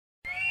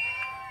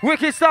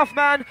Wicked stuff,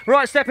 man.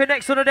 Right, stepping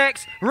next on the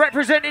decks,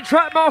 representing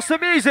Trackmaster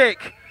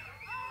Music.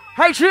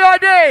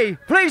 htid,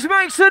 please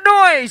make some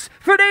noise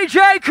for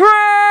DJ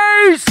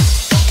Cruze!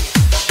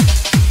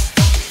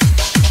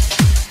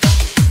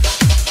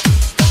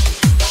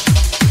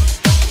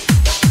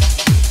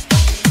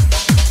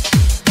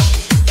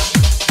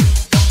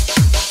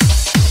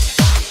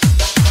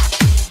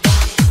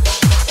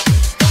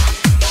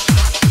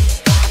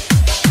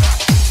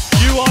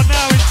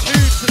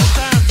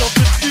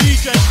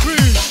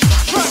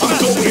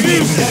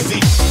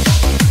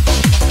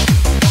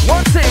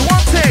 One, two.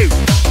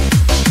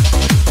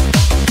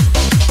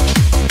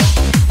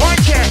 Mic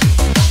check.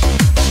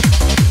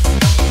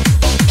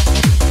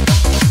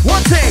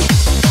 1, 2.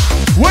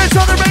 Where's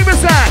all the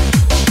ravers at?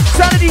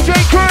 Sound of DJ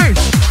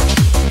Cruze.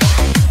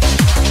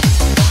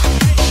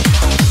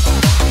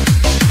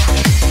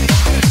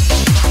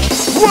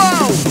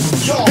 Whoa!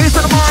 Here's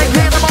on the mic,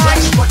 here's the mic.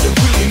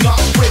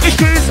 It's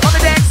Cruze on the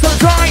deck, so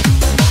tight.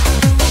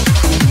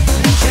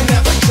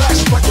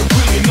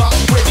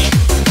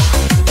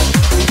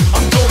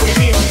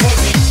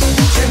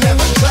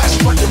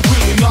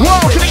 Whoa,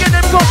 can we get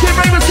them fucking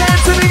ravers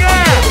hands in the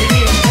air?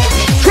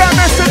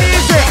 Trackmaster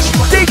Music,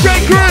 DJ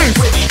Cruze.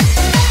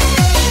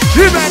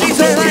 You ready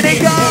to let it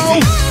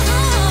go?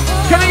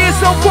 Can I hear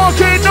some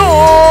fucking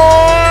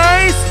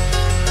noise?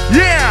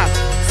 Yeah,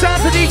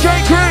 sounds of DJ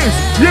Cruze.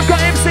 You've got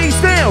MC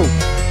still.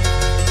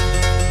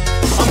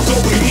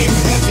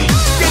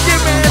 Get your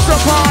hands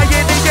up high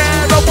in the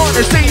air. I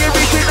wanna see you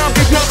reaching up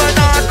if you're an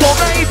hardcore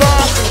raver.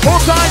 All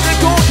kinds of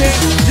talking,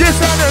 you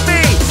sound of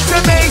me. To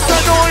make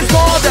some noise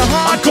for the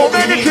hardcore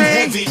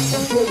energy.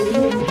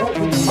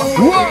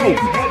 Whoa!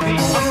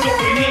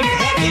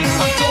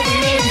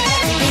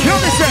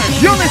 You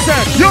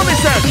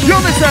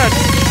listen.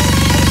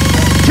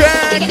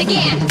 Check.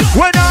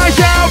 When I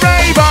shout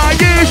raver,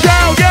 you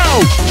shout yo.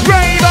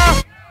 Raver.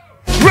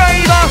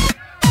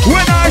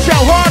 When I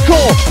shout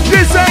hardcore,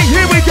 you say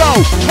here we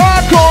go.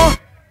 Hardcore.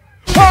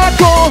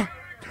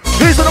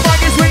 Who's on the mic,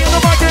 it's me on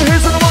the mic,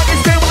 who's on the mic,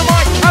 it's stay on the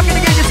mic. I'm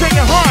gonna get you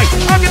singing high,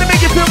 I'm gonna make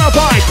you feel my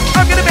vibe.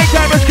 I'm gonna make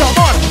diamonds come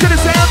on, to the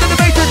sound of the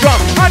bass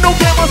drum. I don't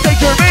care what stage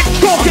you're in,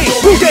 talking,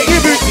 who get you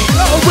in?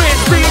 Oh, we're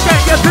speed,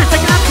 and you're pushing,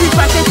 and I'm keep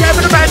back, and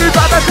Kevin, a brand new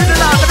vibe, I've been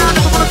alive, and I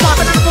never wanna stop,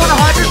 and I never wanna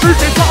hide, it's Bruce,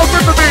 it's not a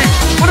rip for me.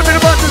 What a bit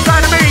of what's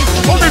inside of me,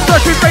 all this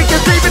stuff is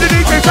making, even the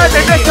DJ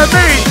standing next to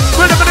me.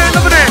 We're living it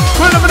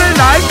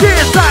like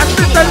this, that's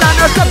just the line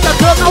of something,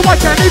 no I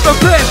can't even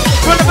flip.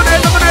 We're living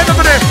it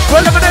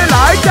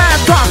like that,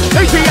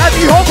 htid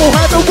Hoggle,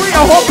 have the we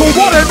a Hoggle,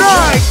 what a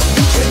night!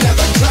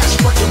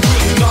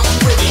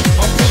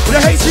 The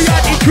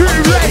htid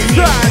crew, let's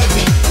dance!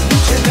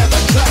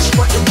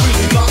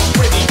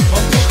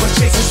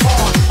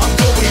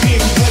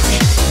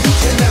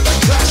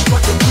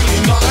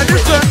 And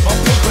listen,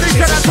 they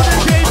said that's what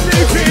the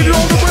DJ did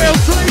all the way on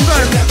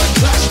Sleeven.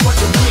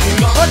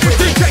 And this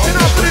is taking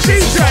up for the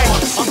DJ.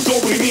 I'm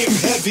going in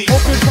heavy.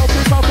 Focus,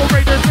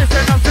 operators,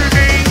 listen up to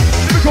me.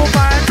 Lyrical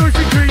man,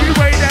 pushing to you,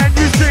 wait and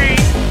you see.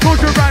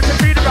 Push your right to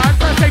beat around,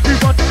 first take you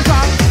on to the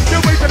top. You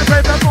wait for the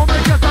paper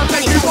moment, just I'll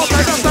take you on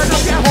like I'm done.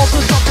 Get home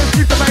to something,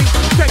 keep the bass.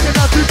 Taking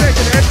out to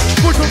making it.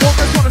 Push the one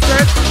that's what I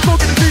said.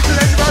 Smoking the seats and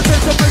everybody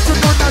says something to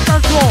run that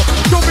dance floor.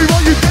 Show me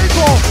what you came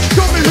for.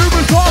 Show me who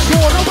was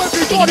hardcore. Now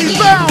everybody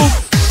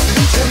bounce.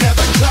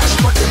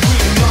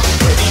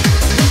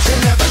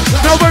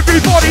 Now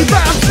everybody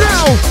bounce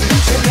now.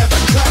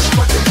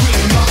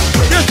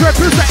 Just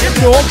representing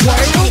North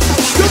Wales,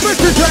 the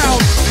British town.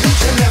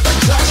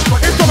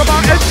 It's all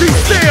about MC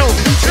Steel.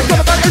 It's all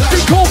about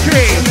MC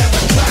Corky.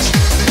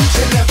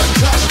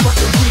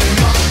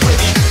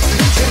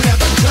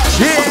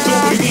 Yeah.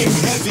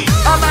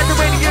 I like the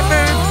way that you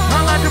move. I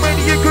like the way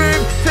that you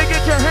groove. So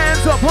get your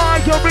hands up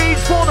high, your reach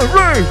for the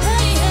roof.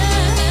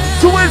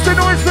 So where's the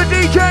noise for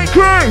DJ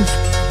Cruze?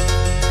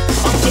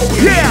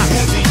 Yeah.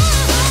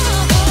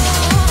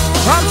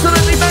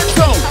 Absolutely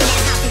mental.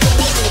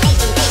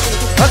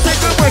 I think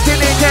we're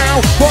working it now.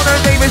 Wanna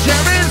name is your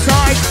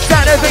inside.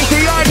 Saturday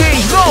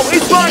htid. No,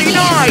 it's Friday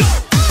night.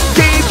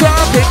 Keep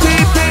jumping.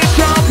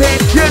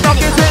 You're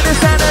not getting the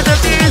sound of the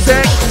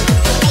music.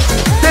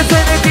 There's a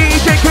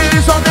DJ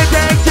Cruze on the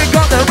deck. You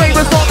got the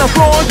ravers on the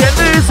floor. You're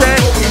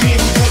losing.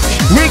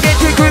 We get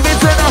you grooving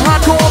to the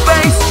hardcore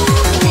bass.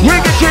 We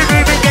get you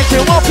moving, get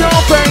you off your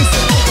face.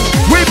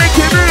 We make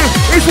you move.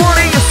 It's what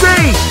you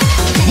see.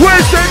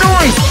 Where's the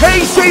noise?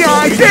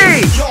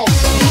 htid.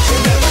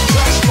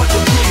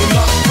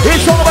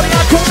 It's all about the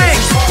hardcore mix.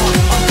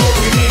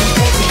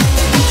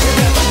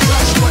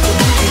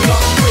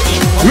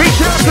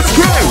 Reach out to the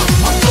crew.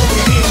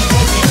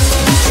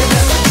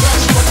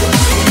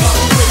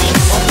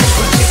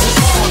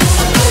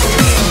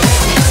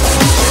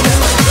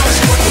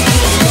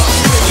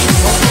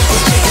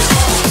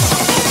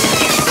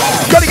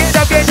 Gotta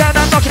get down,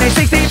 I'm knocking it.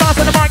 16 bars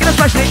on the mic and a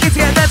special. It's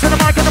getting dance on the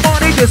mic in the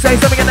morning. Just say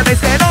something and the bass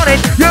get on it.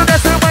 You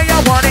that's the way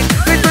I want it.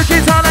 This bitch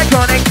is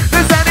iconic.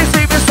 The sound is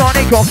super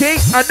sonic. Cocky,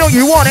 I know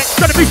you want it.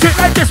 Gonna be shit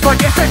like this one,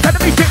 yes. It's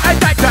gonna be shit like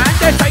that. And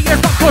they say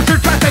it's not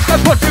pushing traffic, I'm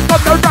pushing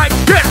from the right.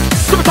 Yes,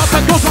 to the top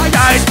and close my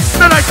eyes.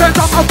 The light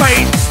turns on my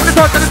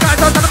to the side,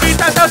 don't me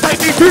that they'll take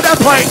me to the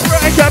point.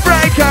 Breaker,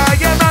 breaker,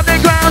 yeah, I'm the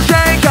ground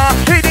shaker.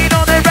 Hitting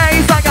on the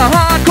bass like a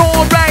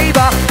hardcore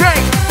raver.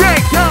 Break,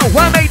 break, yo,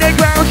 I make the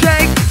ground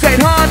shake.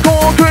 Said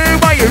hardcore crew,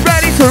 are you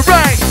ready to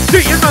break? Do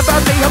you remember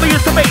me, how we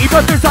used to be?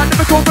 But this time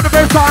never cool for the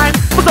first time.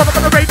 Was all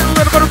about the rain and a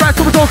little bit of rest,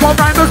 so it was all called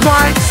rhyme was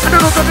mine. And it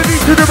was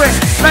underneath to the ring.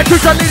 Like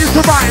truth I needed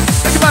to rhyme.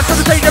 Think about to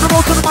the take and the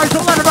most of the mic, so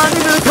let it rhyme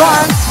into the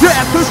climb.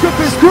 Yeah, this script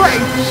is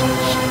great.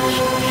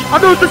 I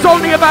know there's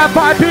only about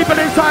 5 people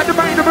inside the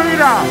main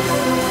arena.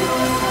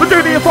 But do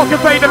me a fucking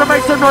favour and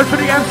make some noise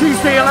for the MC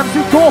Steel,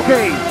 MC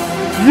Corky.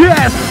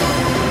 Yes!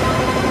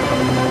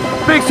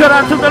 Big shout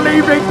out to the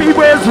lead ring,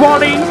 Beware's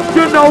Wally.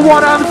 You know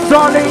what I'm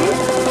sorry.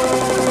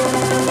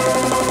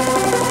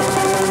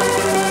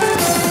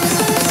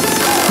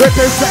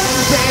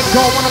 Representing Big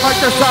Call, wanna make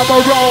the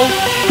summer roll.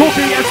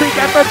 Corky MC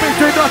and the big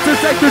two not to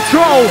take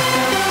control.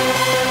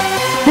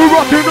 We're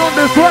rocking on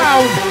the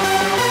ground.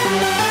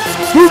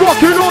 We're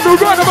rocking on the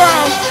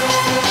runabout.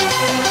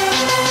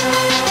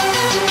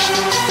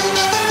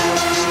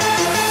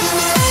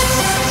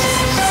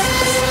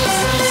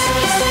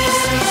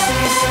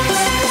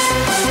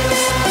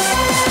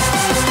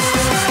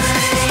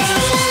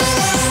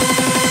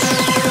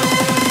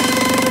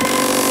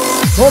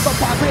 Hold up,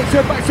 my bitch,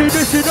 and back to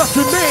this is up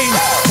to me.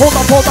 Hold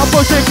up,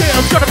 push it here.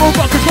 Gotta move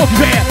on, cause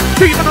Corky's here.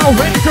 Steven on the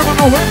way, Jerome on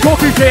the way,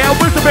 Corky's here.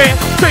 Wisdom here.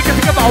 Take it,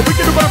 think about, we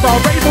can do what about,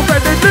 rainbow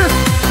red in this.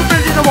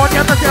 You know what,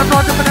 yeah, that's the I'm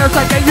not doing else,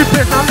 I get you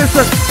pissed, now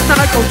listen. Then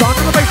I go down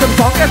to the base of the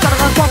song, yes, I'm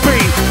gonna stop me.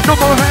 No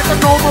more head,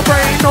 no more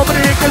brain, nobody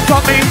here can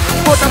stop me.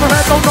 But never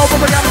head, no more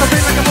brain, I'm gonna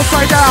feel like I'm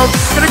upside down.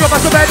 Gonna go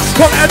back to bed,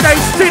 call it a day,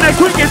 see next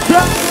week it's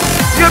done.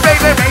 You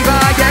baby,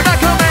 yeah, I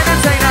come in and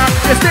say now.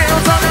 You're still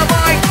on the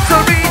mic, so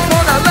reach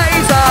for the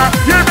laser.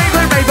 You baby,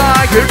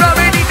 you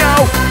already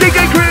know.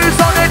 DJ Cruze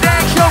on the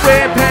deck, show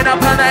whip it up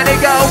and let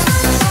it go.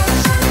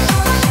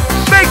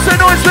 Make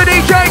some noise for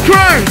DJ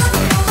Cruze.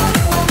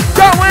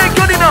 That ain't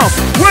good enough.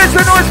 Where's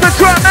the noise for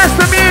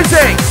Grandmaster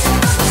Music?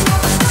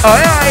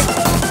 Aye aye.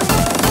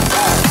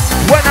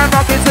 When I'm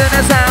rocking to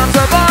the sounds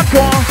of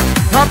hardcore,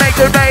 I make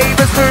the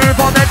ravers move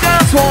on the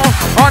dance floor.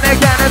 On the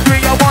count of 3,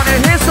 I wanna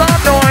hear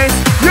some noise.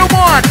 You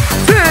 1,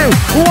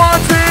 2, 1,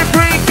 2,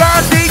 3.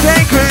 Got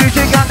DJ Cruze,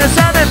 you got the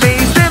sound of me,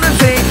 still and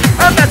see.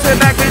 I'm back to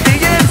back with the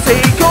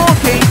MC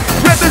Corky.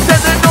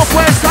 Represent the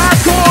Northwest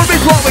hardcore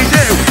is what we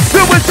do.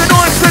 So where's the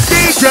noise for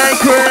DJ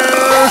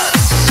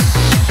Cruze?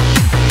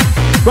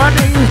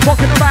 Running,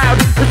 fucking around.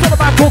 It's all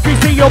about Corky,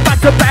 see you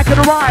back to back in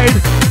the ride.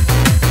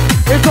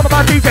 It's all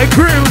about DJ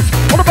Cruze.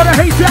 All about a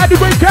htid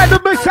weekend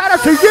and big shout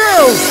out to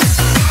you.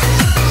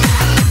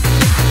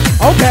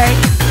 Okay.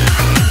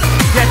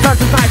 Yeah, time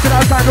to nice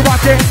and time to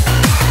watch it.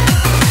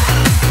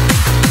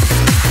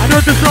 I know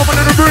there's no one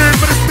in the room,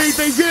 but it's me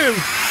being you.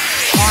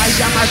 I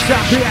am a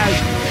champion.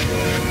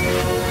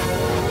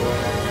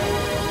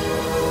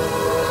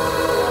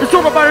 It's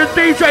all about a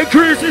DJ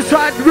Cruze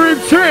inside room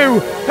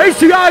 2.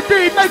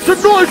 htid, make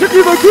some noise if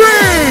you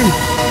agree.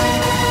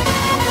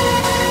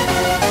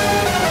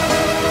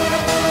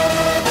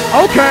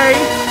 Okay.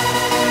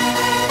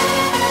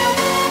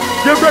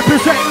 You're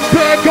representing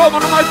Big, come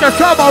on and make the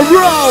summer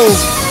roll.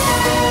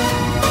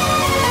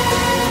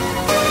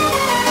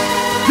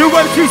 You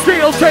MC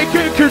Steel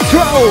taking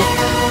control.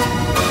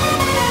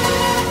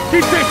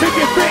 He's fixing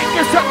your thing,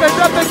 you're something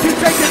up and he's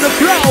taking the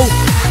flow.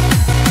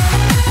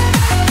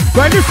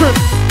 Right, listen.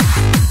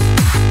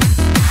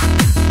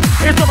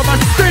 It's all about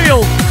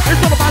Steel,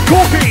 it's all about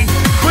Corky.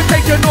 We're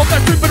taking off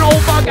that super old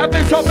bug and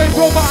this shopping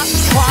robot.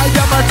 I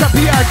am a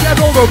champion,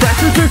 get all the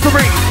rest is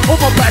history. All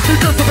my best is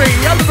just to be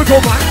a lyrical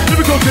man,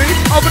 lyrical team.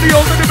 I'm the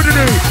old and never the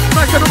new.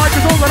 Nice and the mic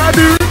is all that I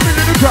do.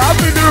 In the crowd,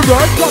 in the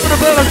rush, popping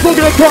the bell and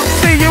smoking the clock.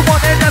 See you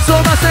want it, that's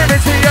all I send it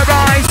to your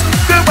eyes.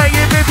 The way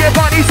you move your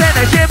body send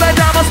a shiver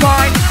down my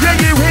spine. Yeah,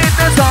 you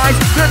hypnotize,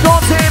 the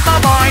thoughts in my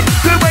mind.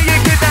 The way you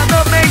get down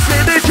the bass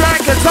in the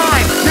track of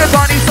time. Your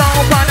body's so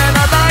fun and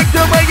I like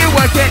the way you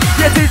work it.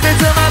 Yes, it's been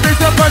some others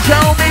to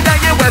show me that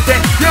you're worth it.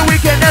 Yeah, we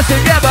can dance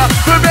together,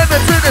 forever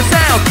to the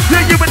sound.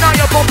 Yeah, you and I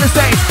up on the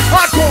stage,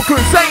 hardcore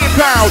crew, saying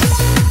proud.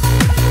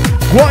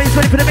 What is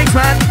ready for the mix,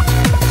 man?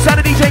 Sound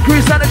of DJ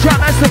Cruze, sound of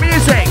Grandmaster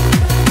Music.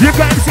 You've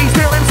got MC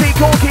Steel, MC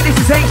Corky, this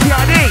is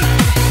htid.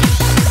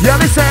 Yeah,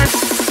 listen.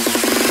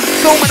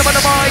 So when I'm on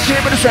the mic,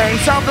 here with the say,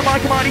 sound the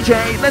mic, I'm on DJ.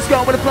 Let's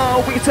go with the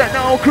flow, we can take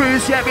no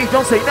Cruze. Yeah, we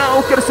don't say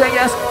no, gotta say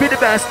yes, be the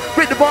best,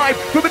 be the vibe,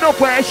 from the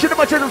Northwest. Shouldn't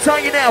much as I'm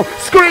telling you now.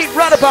 Scream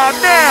right about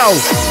now.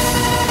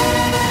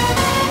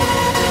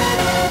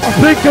 I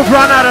think I've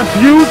run out of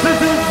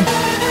fuses.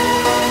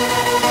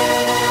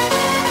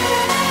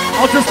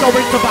 I'll just go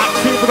into back,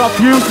 see if I got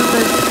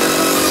fuses.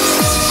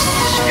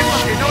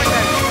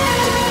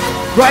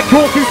 Right,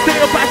 Corky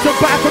Steel back to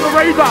back on the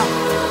raver.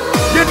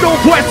 Your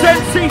Northwest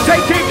MC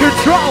taking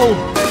control.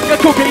 Your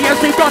Corky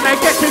MC gonna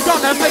get it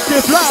gonna make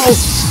it flow.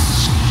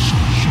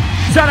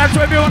 Shout out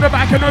to everyone in the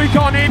back. I know you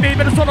can't hear me,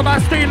 but it's all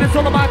about Steel, it's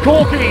all about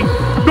Corky.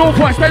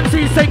 Northwest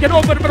MC's taking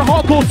over the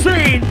hardcore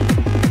scene.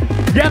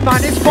 Yeah,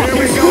 man, it's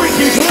fucking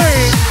squeaky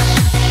clean.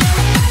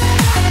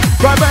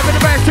 Right back in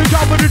the best, to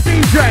jump with the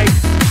DJ.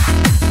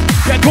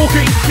 Yeah,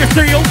 talking, you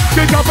steal,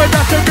 you cover,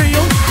 that's the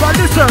real. Right,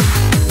 listen.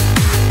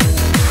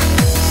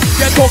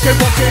 Get talking,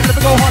 walking, let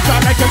me go hard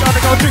shot like you're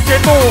gonna go drinking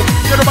more.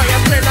 Get away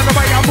and spin, and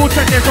away I'm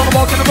moving this on the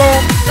walk in the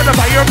room. Get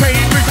away, you're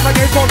paying, reason my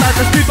game for that,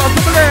 the street on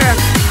the land.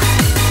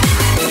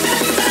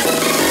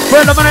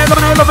 We're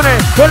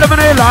living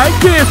it like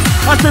this.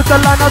 I sit the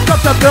line, I drop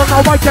the bill,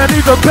 now I can't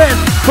even piss.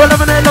 We're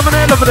living it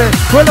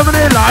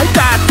like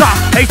that.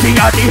 htid,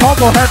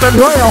 honko, heaven,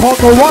 royal,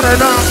 honko, water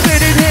now.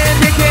 Sitting here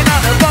thinking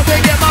I'm about to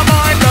get my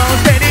mind blown.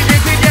 Steady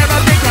thinking, yeah, I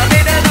think I'm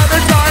in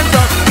another time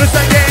zone. Looks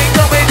like they ain't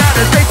going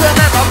out of space to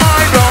let my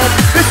mind roam.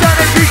 This time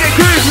it's DJ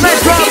Cruze,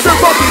 let's drop the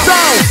fucking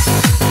zone.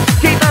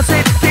 Keep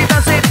dancing,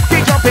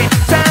 keep jumping.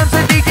 Sam's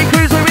and DJ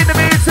Cruze, we're in the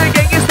mood to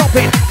get you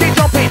stomping. Keep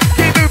jumping,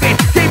 keep moving,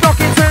 keep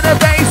rocking to the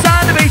bass.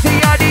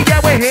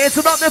 Here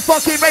to rock the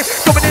fucking race.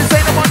 Coming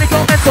insane, I'm on the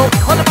go mental.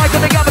 On the mic,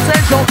 and they got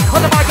potential.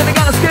 On the mic, and they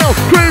got a skill.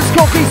 Cruze,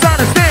 coffee,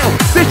 sound, and steel.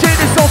 This shit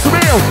is so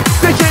surreal.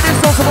 This shit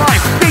is so sublime.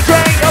 DJ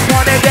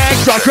upon it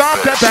extra, drop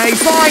the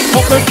bass line.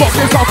 All the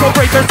fuckers off the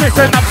ravers,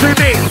 listen up to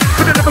me.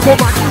 For the lyrical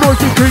mic,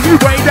 noisy crew, you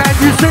wait and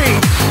you see.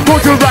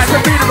 Put your right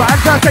and beat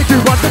around, I'll take you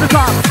one to the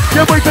top.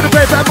 You wait for the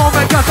very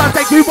moment, cause I'll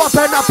take you up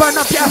and up and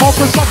up. Yeah, hold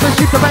the songs and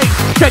keep the bass.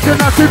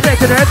 Shaking us to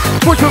making it.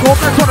 Put your home,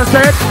 that's what I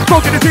said.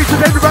 Smoking the pieces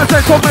in the rest,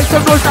 so make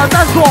some noise now,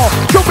 dance floor.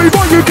 Show me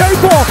what you came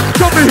for.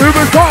 Show me who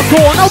was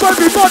hardcore. Now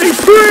everybody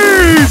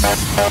scream!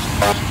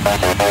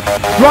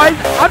 Right?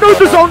 I know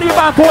there's only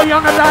about 40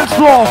 on the dance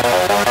floor.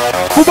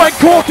 But when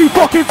Corky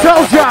fucking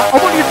tells ya, I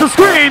want you to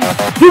scream.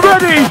 You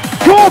ready?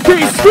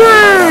 Corky,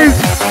 scream!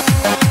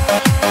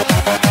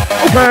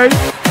 Okay.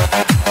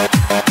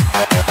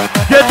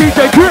 Yeah,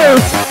 DJ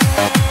Cruze.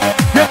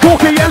 Yeah,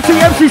 Corky,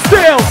 MC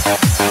still.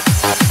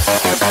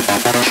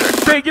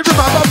 You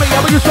remember me,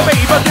 I used to be,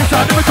 but this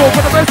time we go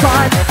for the best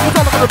time. It's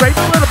all about the rain,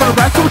 a little bit of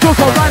rest, so it's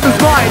also right as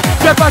mine.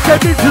 Get back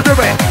and into the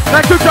ring,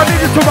 that good job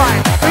needed to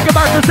rhyme. Think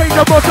about the same,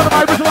 no more to the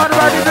mind, was right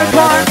around in the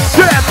climb.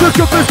 Yeah, this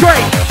good is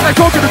great, let's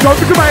talk in the talk,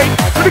 it's great.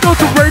 When you go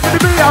to rave in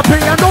the VIP,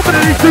 I know that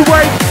it needs to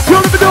wait.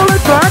 You're living all in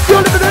back,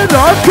 you're living in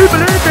love, keep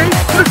it in me.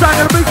 To the side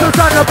of the beat, to the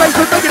side of the bass,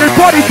 and making it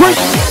party drink.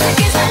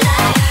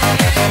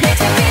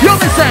 Yo,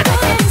 listen,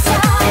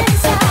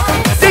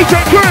 DJ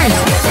Cruze.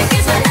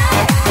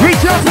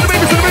 Reach out to the beat,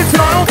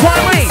 tonight on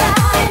Fire Week.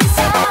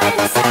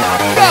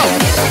 Go!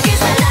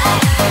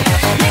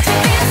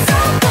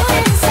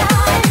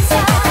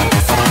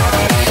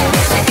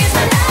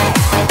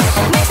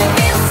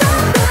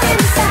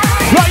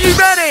 Are you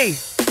ready?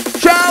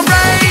 Shout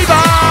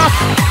raver!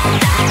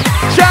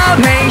 Shout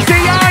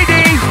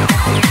htid!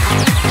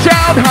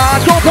 Shout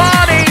hardcore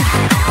party!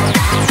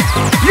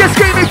 You're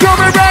screaming from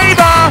a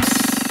raver!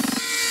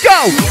 Go!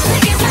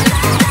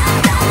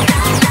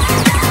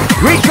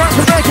 Reach out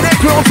to the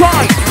connect real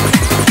tight!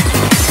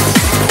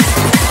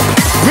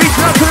 Reach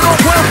out to the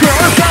North Wales crew,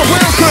 the South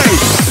Wales crew.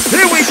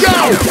 Here we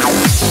go.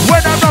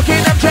 When I'm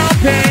rocking, I'm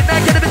jumping. I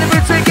get up in the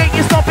mood to get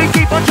you stomping.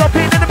 Keep on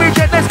jumping in the mood,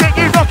 jet. Let's get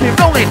you rocking,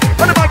 rolling.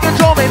 On the mic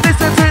controlling.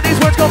 Listen to these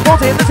words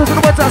composing. Listen to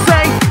the words I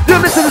say. You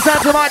listen to the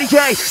sounds of my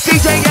DJ.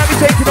 DJ, yeah, we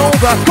taking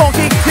over.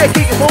 Conking, yeah,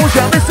 keep your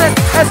motion. Listen,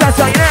 as I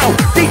tell you now.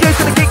 DJ's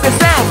gonna kick the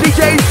sound.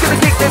 DJ's gonna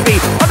kick the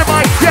beat. On the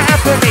mic, yeah,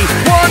 for me.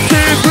 1,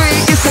 2,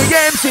 3, it's the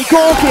MC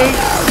Corky.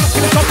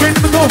 In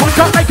the middle, one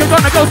shot like you're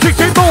gonna go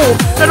 16 more.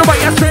 Let the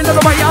way I spin, let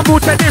the way I move,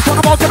 take this on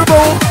the walk in the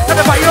room. Let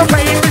the way you're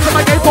paying, reason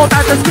my game for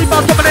that, the steam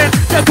on coming in.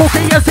 Yeah,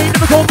 Corky, you see,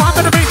 never call, I'm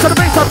gonna beat, so the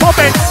bass I'm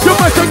popping. You're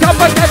missing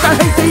up, I get that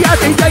htid, yeah,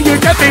 you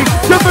get me.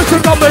 You're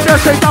missing up, and you're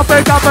saying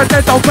nothing,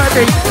 there's no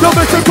ready. You're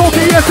missing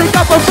Corky, you're saying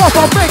nothing,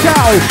 proper big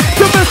out.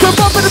 You're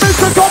missing up, and the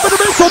missing top, and the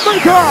missing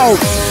big out.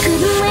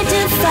 Couldn't wait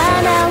to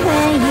find out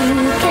where you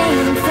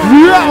came from.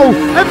 Yo,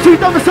 MC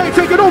number 6,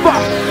 take it over.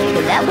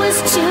 But that was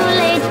too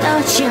late,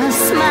 thought you're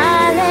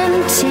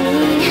smiling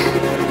tea.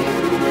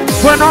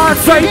 When I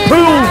say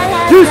pool,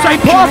 you say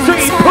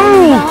party,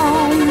 pool.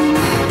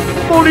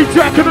 Molly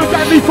Jack and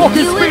get me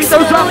fucking speed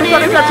those out, we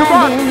gotta get to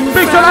run.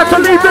 Big shout out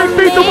to Lee Big,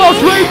 beat the Welsh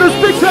Ravens,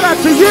 big shout out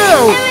to you.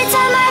 Every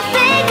time I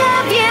think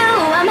of you,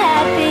 I'm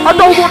happy. I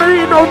don't wanna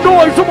hear no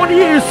noise, I wanna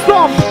hear you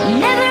stomp.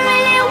 Never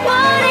really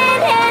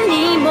wanted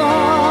any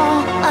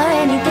more or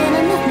anything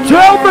or nothing.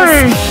 Tell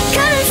me.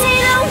 Couldn't see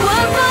the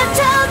wood for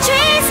tall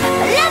trees,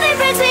 but nothing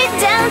brings me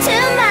down to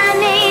my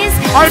knees.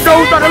 I know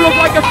that I look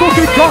like a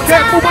fucking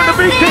cockhead, but when the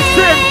beat kicks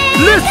in,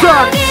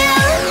 listen.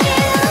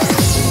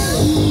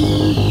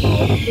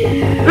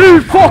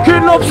 Who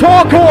fucking loves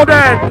hardcore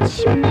then?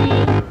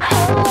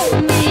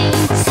 Hold me,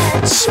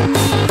 touch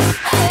me,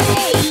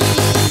 hey.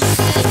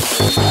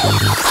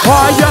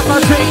 I am a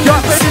take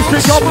up and it's the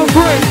double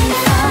free.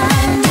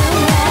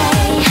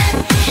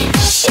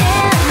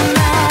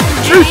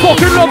 Who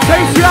fucking loves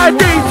htid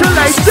till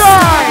they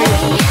die?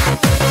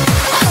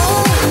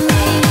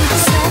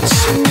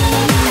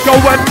 Go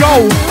and go.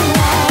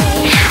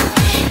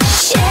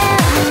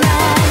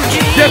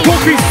 Yeah,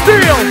 Corky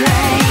still.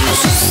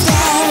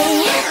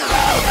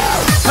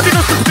 Have you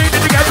noticed me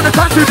in the game when the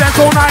time to dance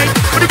all night?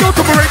 When you go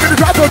to parade with the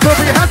drop, put your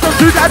hands up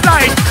to that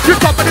light. You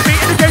top of the beat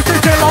in the case, they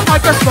still on my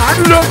best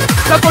man. Look,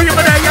 that's why you're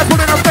there, you're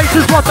putting on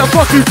faces, what the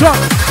fuck you done?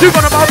 You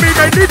want about me,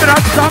 they leave it out,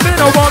 cause I'm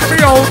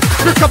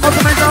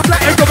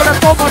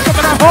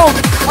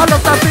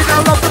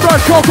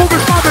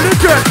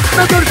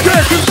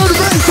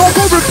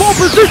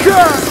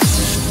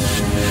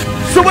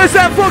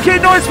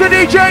Making noise for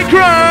DJ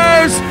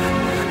Cruze.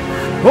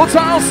 All to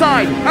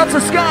outside, out to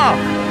Scar.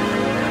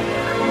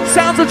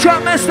 Sounds of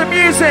trap master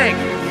music.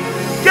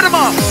 Get them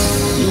up.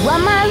 You are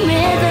my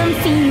rhythm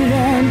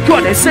feeling. Go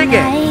on then, sing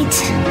it.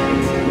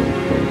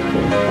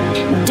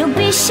 Don't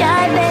be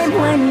shy, babe,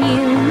 when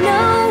you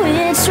know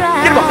it's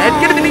right. Get them up then,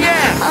 get them in the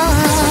air.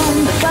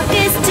 The clock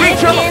is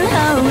ticking,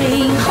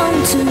 hurry home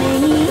to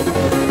me.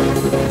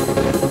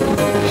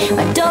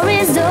 My door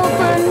is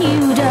open,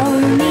 you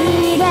don't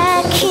need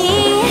a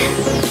key.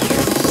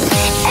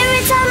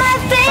 Every time I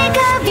think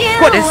of you,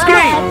 What is I'm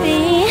scream?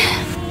 happy.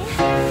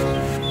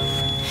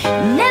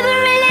 Never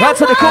really That's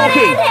to the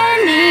corky.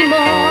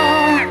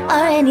 anymore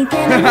or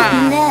anything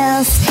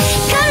else.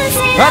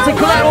 That's a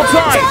collateral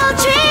time.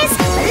 Trees,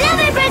 my love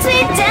it brings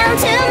me down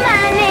to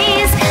my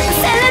knees. I'm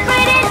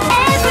celebrating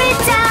every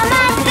time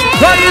I think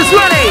That is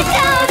ready.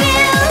 of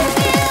you.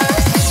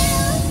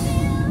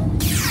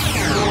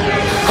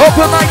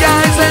 Open my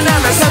eyes and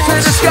I'm up to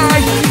the sky.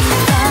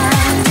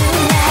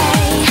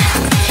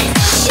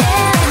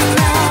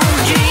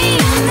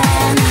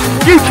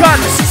 You can.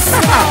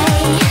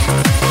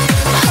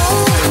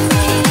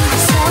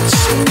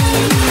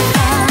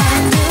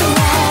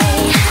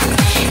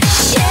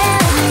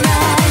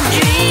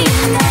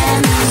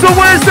 So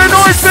where's the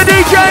noise for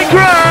DJ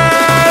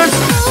Cruze?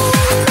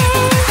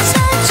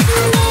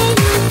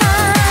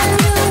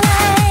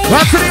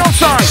 That's to the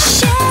outside.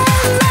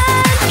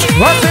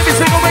 That's every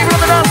single member on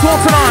the dance floor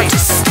tonight.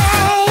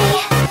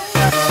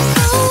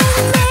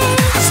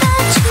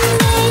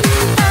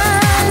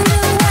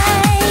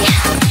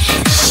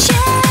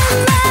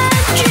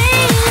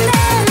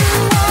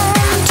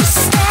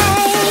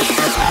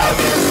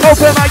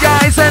 Open my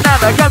eyes and I'm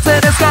the guns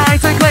in the sky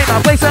to claim my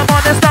place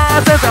among the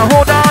stars as I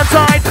hold on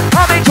tight.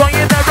 I'm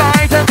enjoying the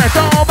ride and left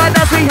all my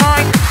doubts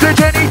behind. The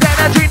journey that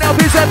I dream of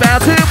is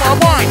about to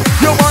unwind.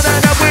 You're one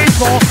that I wish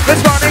for,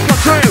 it's finally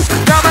come true.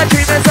 Now my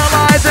dream is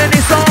alive and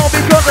it's all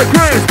because of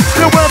Cruze.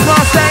 The world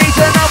class stage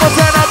and I will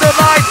turn up the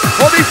light.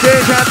 All these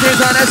tears and tears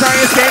and as I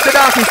escape the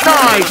darkest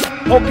night.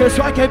 Okay, so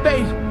I can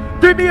be.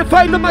 Do me a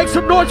favour, make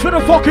some noise for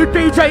the fucking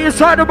DJ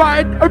inside of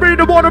mine.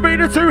 Arena 1,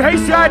 Arena 2,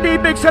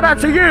 htid, big shout out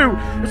to you.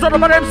 It's all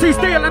about MC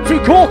Steel, MC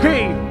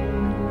Corky.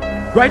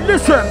 Right,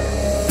 listen.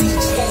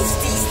 DJs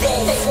these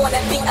days, they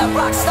wanna be a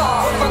rock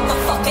star.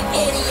 Motherfucking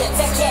idiots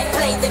that can't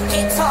play the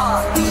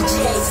guitar.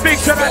 DJs Big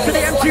shout out to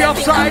the MC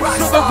Upside,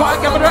 Silver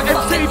Vibe Governor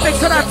MC, big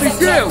shout out to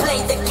you. play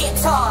the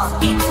guitar.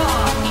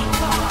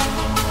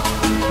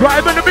 Right,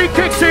 when the beat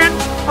kicks in,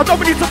 I don't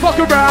want you to fuck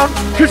around,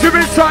 cause you're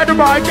inside the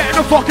ride getting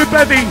a fucking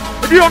bevy.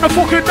 If you're on the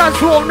fucking dance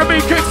floor and the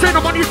beat kicks in,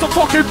 I want you to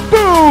fucking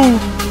boom!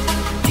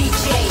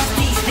 DJs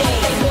these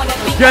days, they wanna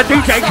be Yeah, a DJ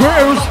rock star.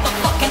 Cruze.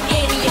 Motherfucking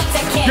idiots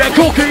that can't Yeah,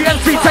 Corky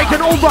MC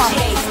taking over.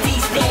 DJs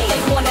these days,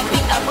 they wanna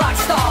be a rock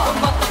star.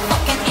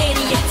 Motherfucking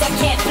idiots that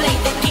can't play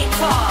the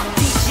guitar.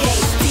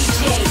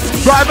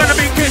 DJs. Right, when the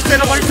beat kicks in,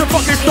 I want you to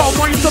fucking stop, I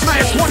want you to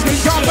mess, want you to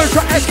gamble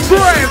to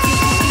express.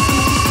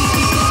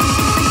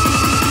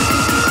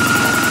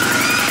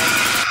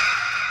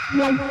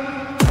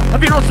 Have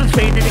you not since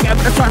feeding again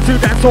when it's time to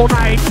dance all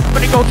night?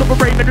 When it goes up a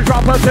rave and you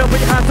drop a pill, put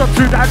your hands up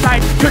to that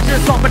light. Cause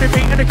there's somebody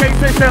beating the case,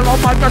 they still on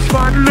my best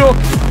friend. Look,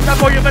 that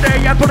boy over there,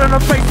 yeah, put on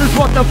a face, is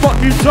what the fuck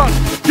you took.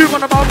 You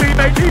want about me,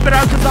 mate, leave it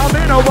out, cause I'm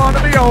in a one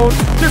of my own.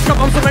 This come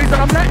up some ways that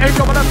I'm letting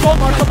go, and I'm so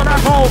much coming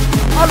at home.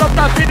 I love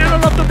that feeling, I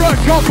love the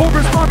rush, hardcore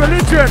is my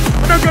religion.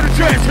 And I'm gonna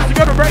chance, cause you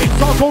gotta race,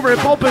 hardcore in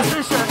pole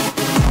position.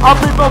 I'll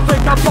people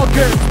think I'm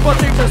focused, but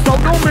they just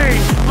don't know me.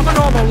 I'm a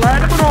normal lad,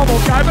 I'm a normal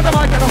guy, but I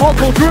might get a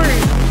hardcore dream.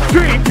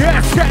 Dream,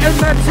 yes, getting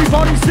messy,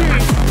 body scene.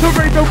 The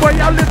raven way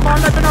I live my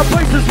life in our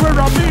places where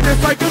I mean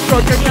it's like a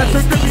drug and that's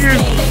a good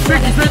use.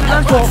 Biggest in the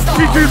dance floor,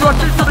 these two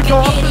rushes to the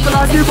go up, and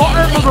I do more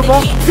and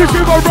more. Cause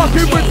you are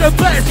rocking with the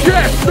best,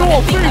 yes,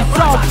 north, east,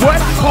 south,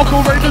 west.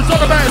 Hardcore ravens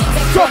are the best,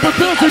 dropping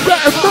pills and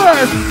getting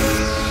best.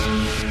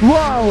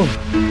 Wow,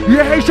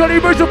 yeah, hey Johnny,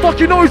 where's the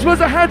fucking noise, where's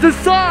the hands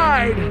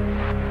inside?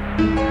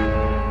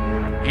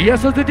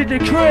 Yes, I did the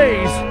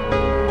craze.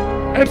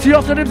 MC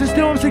Austin, MC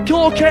Still, MC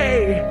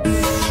Corky.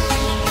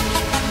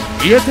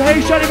 Yes,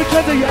 hey, Shady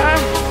McKenzie, yeah?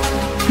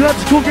 Glad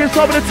to Corky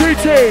inside with the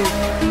TT.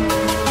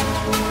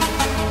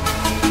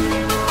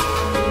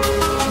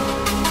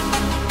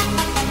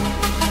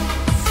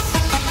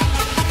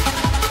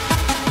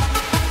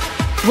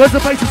 Where's the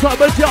bass inside?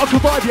 Where's the Arca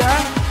vibe,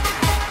 yeah?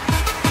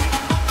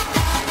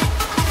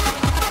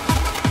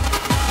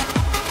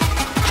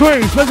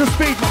 Trees, where's the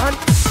speed, man?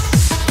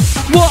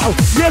 Wow,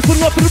 yes, put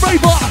it up for the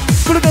raver.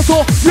 Put it on the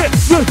door, yeah,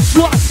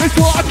 what? It's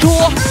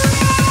hardcore.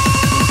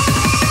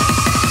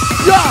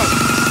 Yo!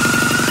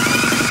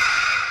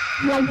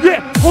 Yeah,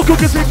 hardcore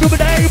gets me through the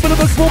day, but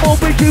I'm a small more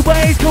wicked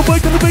ways. Come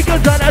wait till the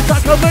weekend and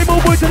attack, I made my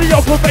way to the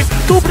Yoko face.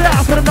 Stop it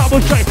out for the number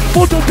straight.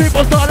 More than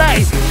people start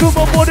late. Come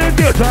on, more than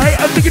deal today.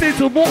 I'm thinking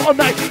into water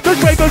night. The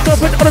train goes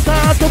up and on the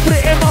side, so put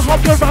it in my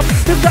heart, go round.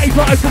 The days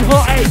like some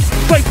heartache.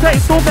 Fake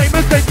safe, don't make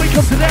mistakes. We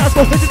come to the house,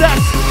 so hit it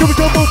out. Give me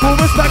your full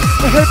respect.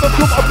 I heard my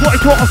club, I'm quite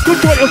short. Good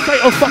joy, your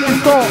state of fucking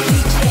start.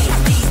 DJs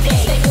these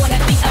days, they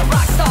wanna be a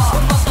rock star.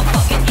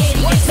 Motherfucking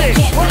idiots that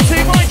can't play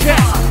the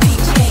guitar.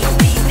 DJs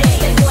these days,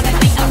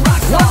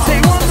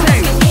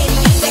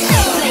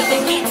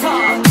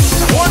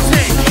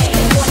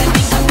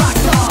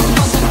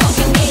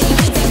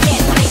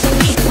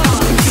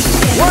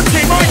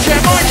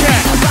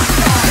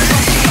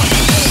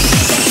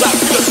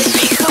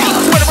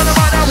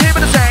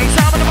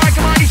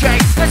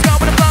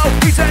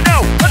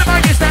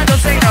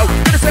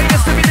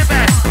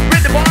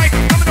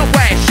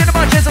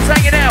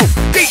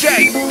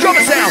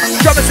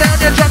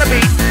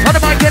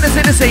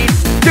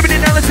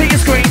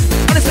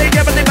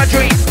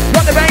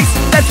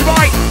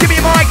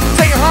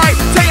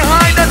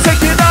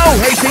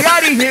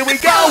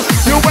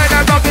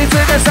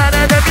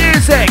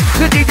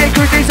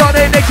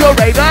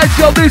 the ravers,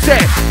 you'll lose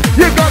it.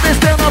 You got this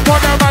down up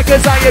on the mic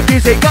as I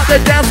abuse it. Got the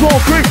dance floor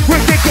crew,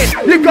 we're kicking.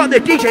 You got the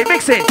DJ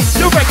mixing.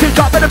 The record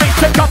drop and the mix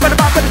and up and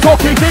about and the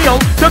talking deal.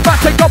 The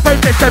batting up and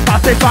this and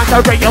bass is like the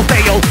real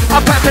deal.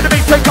 I'm passing the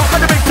mix and up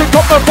and the mix and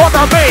up and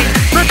follow me.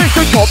 The mix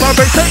and up and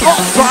mix and up,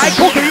 right,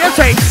 cookie and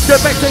tea. The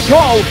mix and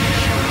call.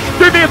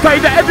 Do me a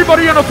favour,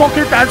 everybody on the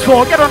fucking dance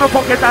floor. Get on the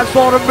fucking dance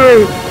floor and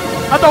move.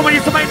 I don't want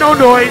you to make no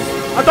noise.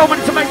 I don't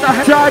want you to make the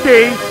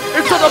htid.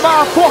 It's all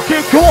about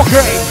fucking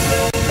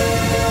cookie.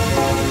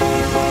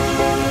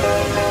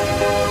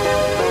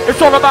 It's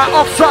all about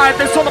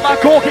offside, it's all about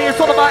corking, it's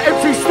all about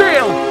MC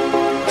Steel.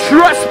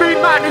 Trust me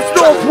man, it's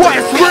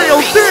Northwest, real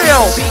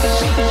deal.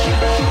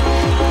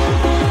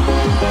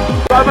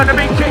 Right when the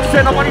beat kicks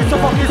in, I want you to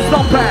fucking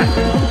stop it.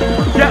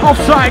 Get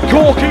offside,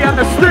 corky and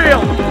the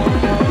steel.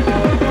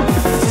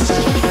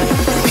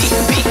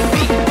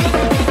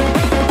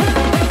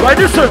 Right,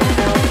 listen.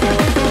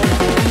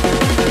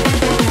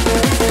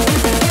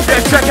 Yeah,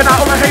 checking out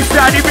all the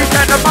htid,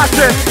 weekend and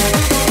massive.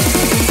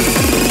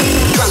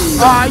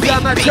 I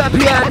am a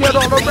champion, you're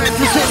on the red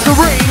to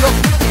victory.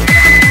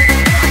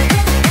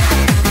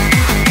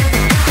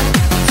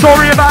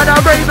 Sorry about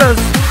our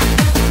ravers.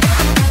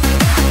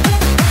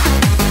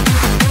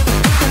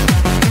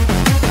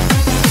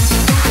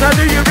 Now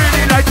do you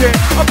really like it?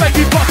 I bet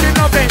you fucking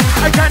love it.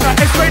 I cannot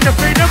explain the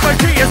freedom, but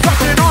she is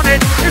fucking on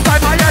it. It's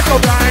like my eyes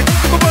go blind,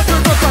 the world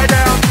turns upside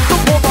down.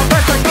 Support my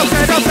best, I go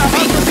head up, the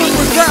house is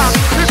super down.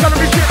 There's gonna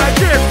be shit like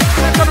this,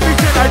 there's gonna be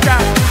shit like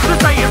that. The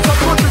saying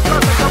some push is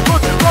perfect, some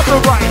push is not the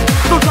right.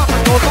 So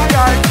something goes my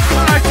eye,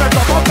 and I set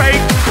up my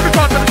face. Every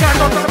time that the guys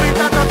don't me,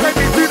 that don't take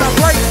me to that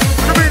place.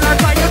 Gonna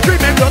realize I am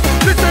dreaming, look,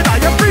 listen, I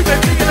am breathing.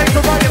 See you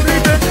later, I am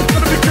leaving.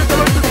 Gonna be shit to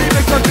look to see,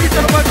 make some peace,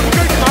 and I'm going to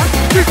go, man.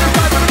 Peace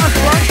inside, but I'm not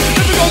right.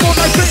 Let me go more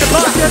like shit,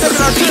 yeah, they're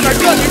gonna shit like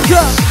that,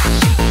 yeah.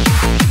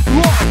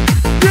 What?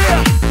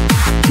 Yeah.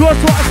 So that's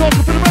what I thought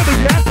for the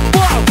moment, yeah?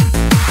 Wow.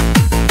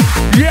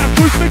 Yeah,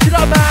 Cruze, mix it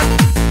up, man.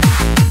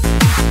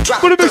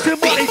 Gonna mix it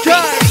money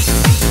time.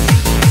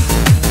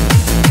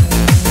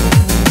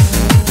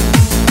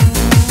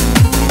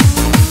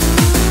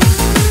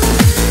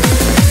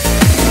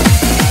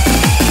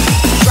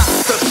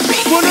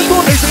 When it's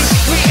all easy,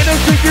 we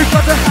innocent, you've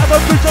got to have a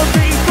visual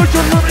scene. But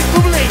you're learning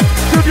from me.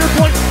 Prove your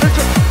point, and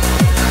just...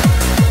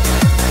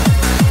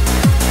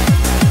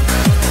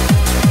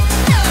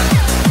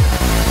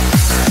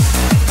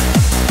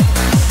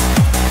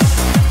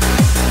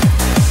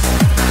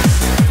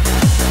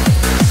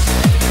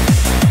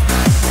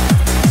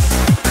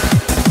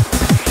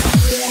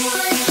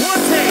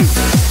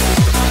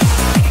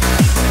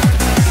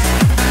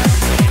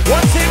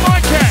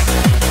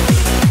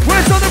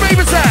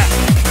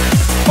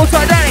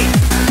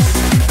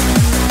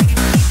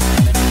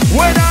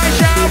 When I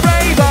shall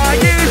raver,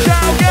 you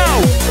shall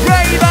go.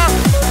 Raver,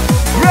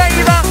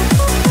 raver.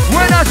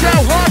 When I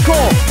shall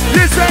hardcore,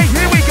 you say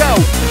here we go.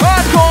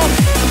 Hardcore,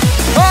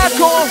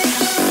 hardcore.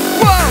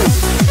 Whoa!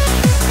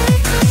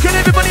 Can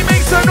everybody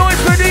make some noise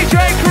for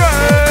DJ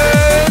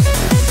Cruze?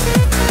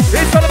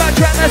 It's all about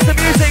trap, that's the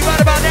music. Right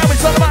about now,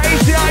 it's all about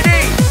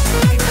htid.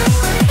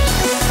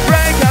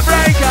 Breaker,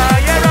 breaker,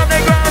 yeah, I'm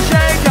the ground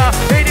shaker.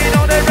 Hitting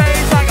on the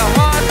race like a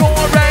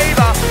hardcore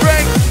raver.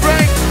 Break,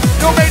 break,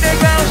 don't make the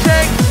ground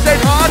shake. Say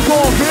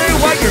hardcore crew,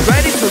 are you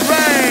ready to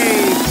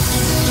rave?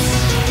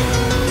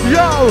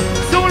 Yo,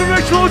 someone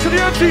make sure to the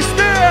MC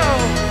still.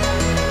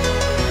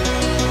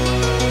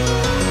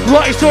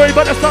 Right, sorry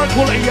about the sound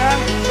quality, yeah?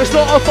 It's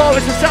not our fault,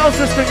 it's the sound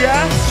system,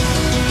 yeah?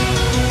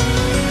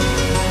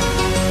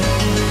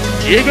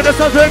 You're gonna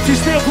sound to MC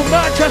Steel from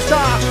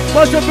Manchester.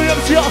 Must have been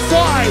MC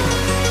outside.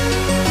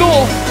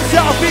 North,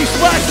 south, east,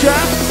 west, yeah?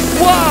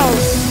 Wow!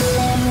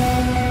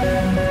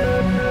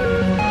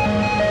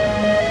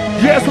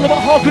 Yeah, it's all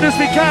about how good as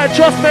we can,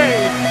 trust me.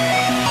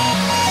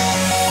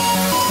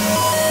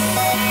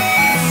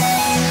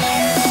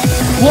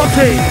 One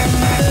team.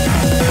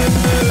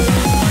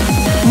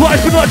 Right,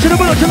 we're not to the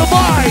middle, to the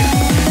vibe.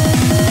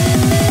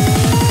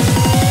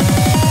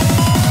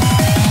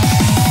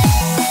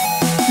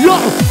 Yo,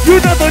 you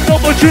never know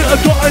what you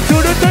have got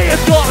until the day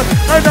is gone.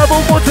 I never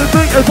want to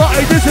think about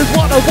it, this is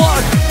what I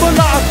want. My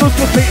life was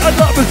complete, and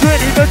life was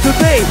really meant to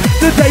be.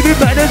 The day we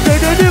met and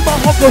dated in my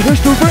heart for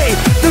history.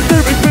 The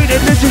lyrics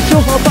meaning this is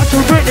show how much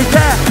I really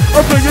care.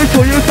 I'm really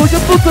sure you saw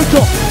your foot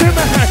top in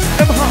my hand,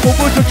 in my heart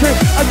was a tree.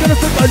 I'm gonna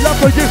sing my love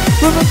for you.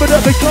 Remember that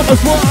we come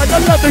as one. I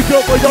love you,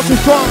 girl, but you're too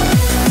strong.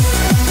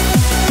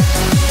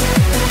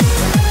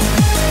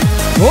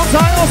 All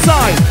time, all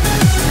side.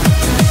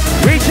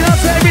 Reaching out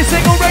to every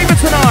single raver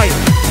tonight.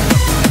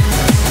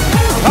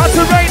 Out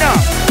to Raina.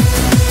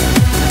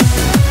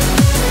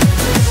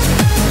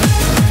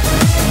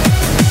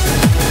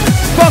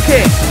 Fuck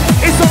it.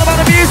 It's all about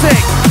the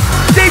music.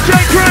 DJ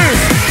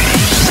Cruze.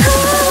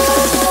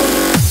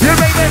 You're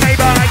raving,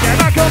 raver. You're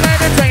like an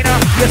entertainer.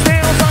 Your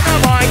steel's on the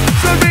mic.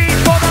 So reach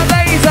for the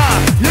laser.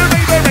 You're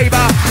raving,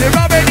 raver. You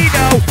already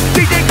know.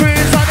 DJ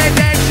Cruze on the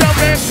deck. Show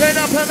rips it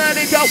up and let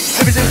it go.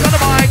 Everything's on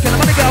the mic and I'm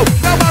gonna go.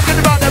 Now I'm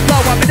gonna run the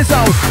flow. I'm in the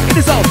zone. In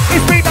the zone.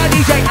 It's me, my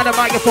DJ, and a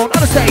microphone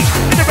on the stage.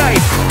 In the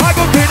race. I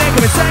go clean and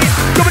go insane.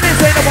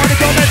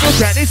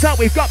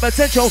 we've got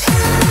potential.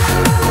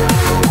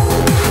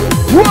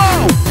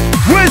 Whoa!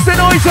 Where's the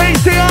noise,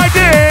 HTID?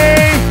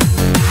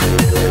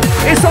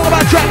 It's all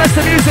about track, that's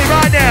the music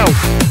right now.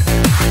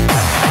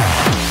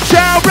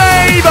 Shout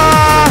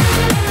Raver!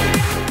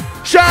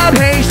 Shout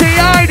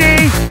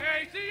HTID!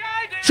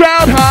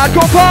 Shout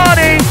Hardcore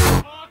Party!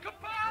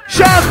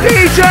 Shout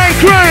DJ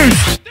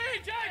Cruze!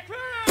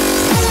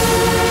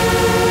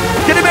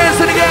 Get him hands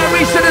in the air,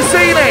 reach to the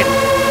ceiling.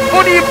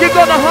 Only if you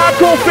got the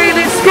hardcore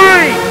feeling,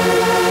 scream!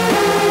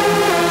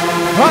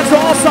 Hands to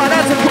all side,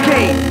 that's a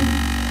cookie.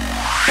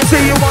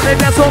 See you want it,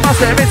 that's all I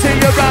stare into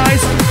your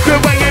eyes. The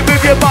way you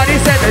move your body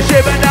send a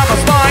shiver down my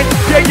spine.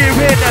 Yeah, you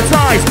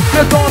hypnotize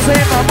the thoughts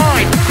in my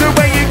mind. The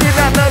way you give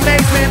that that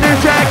makes me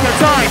lose track of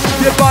time.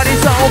 Your body's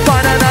so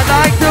fine and I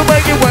like the way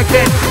you work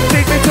it.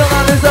 Take me till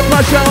I lose the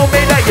plus, show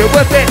me that you're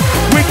worth it.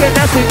 We can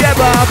dance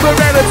together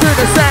forever to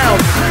the sound.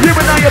 You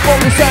and I are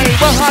both the same,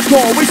 we're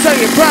hardcore, we say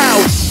it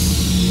proud.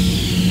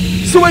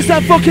 So where's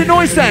that fucking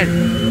noise then?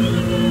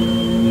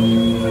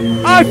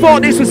 I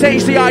thought this was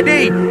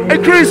HTID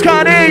and Cruze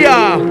can't hear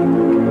ya.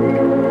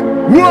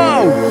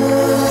 Whoa!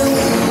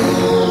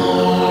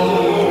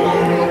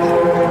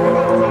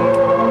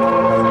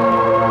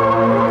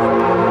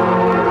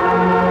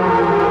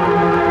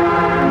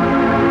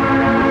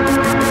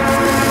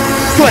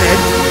 Go ahead,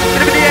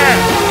 get him in the air.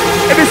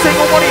 Every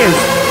single one of you,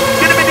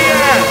 get him in the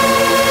air.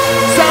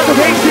 Sound of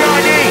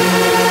HTID.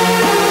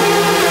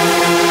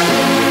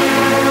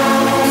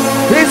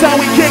 Here's how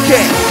we kick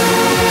it.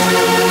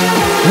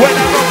 When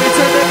I rock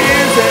into the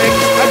music,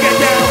 I get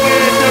down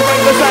with the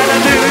reckless and I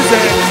lose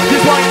it.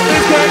 Just like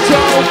lose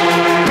control.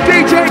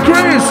 DJ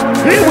Cruze,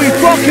 here we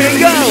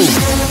fucking go.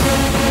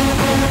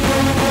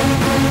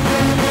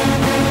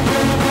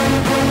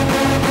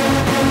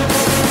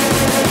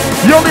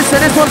 Yo, listen,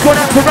 this one's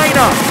going out to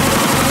Raina.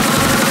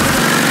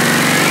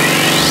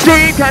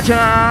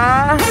 Dreamcatcher.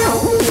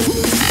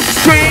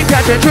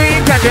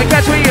 Dreamcatcher,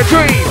 catch me a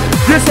dream.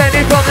 You're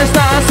sending from the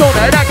stars so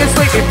that I can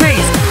sleep in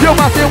peace. Yo,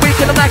 I feel weak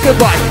and I'm like a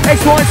bite.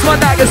 Exploits my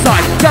dagger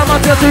side. Tell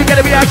myself to get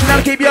a reaction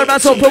and keep your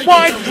mouth open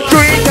wide.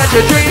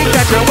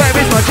 Dreamcatcher, where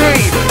is my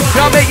dream?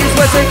 I'll make you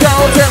sweat and go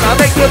till I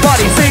make your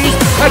body seize.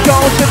 A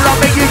cold shiver, I'll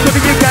make you quiver,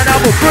 you can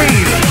have a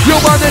freeze. You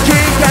are the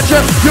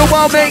dreamcatcher, you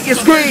won't make you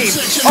scream.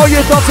 All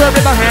your thoughts are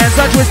in my hands,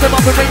 I twist them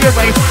up and make you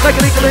rain. Like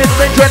a legal hit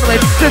of adrenaline,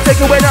 to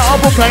take away the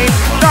awful pain.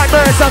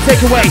 Nightmares I'll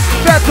take away,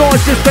 bad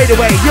thoughts just fade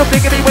away. You'll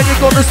think of me when you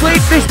go to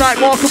sleep, this night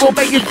walker will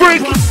make you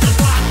freak.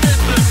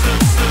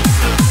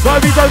 No,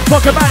 we don't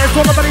talk about it, it's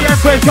all about the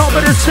empress,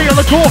 confidence, steal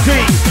the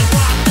corky.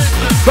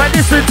 But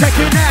listen, take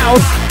it now.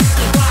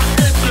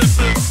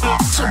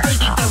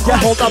 Yeah,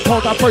 hold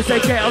up, boys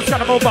and girls,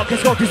 got a more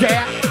buckets, corky's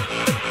here.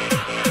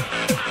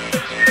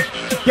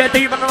 Yeah,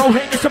 demon on no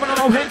hand, someone on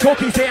no hand,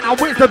 corky's here, now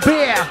where's the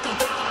beer?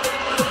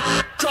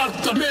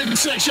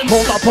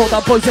 Hold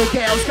up, boys and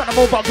girls, got a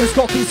more buckets,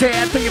 corky's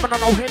here. Demon on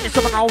no hand,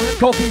 someone on no hand,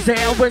 corky's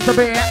here, where's the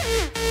beer?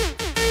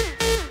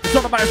 It's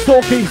all about the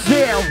corky's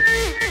here.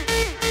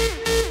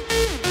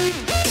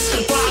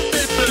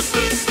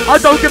 I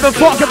don't give a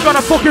fuck, I'm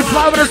gonna fucking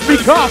fly with a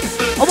speak up.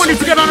 I want you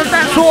to get on the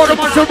dance floor, I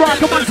want to rock,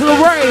 I want to the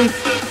rave.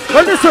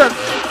 But listen.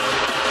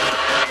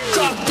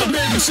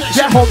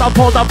 Yeah, hold up,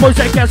 boys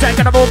and girls, ain't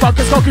gonna move up,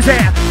 cause Cookie's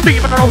here.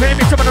 Demon on no hand,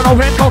 someone on no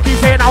hand,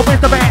 Cookie's here. Now with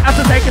the band, as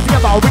I take it to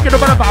your ball, we can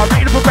do what about,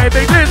 reading for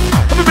baby, this.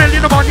 I'm a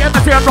million of one, yeah,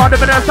 that's here, I'm running,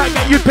 but else I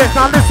get you pissed.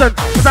 Now listen,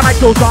 as the night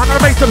goes on, I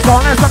make some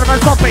song, and son of a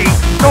stoppy.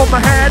 No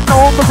my head,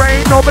 no my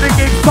brain, nobody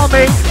gives for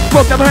me.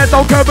 Look at my head,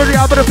 don't cover the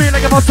but I feel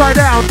like I'm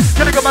upside down.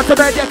 Gonna go back to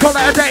bed, yeah, call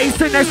it a day,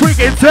 see next week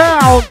in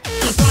town.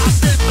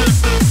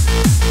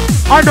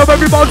 I know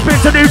everyone's been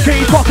to New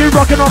Key, fucking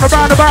rocking on the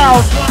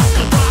roundabout.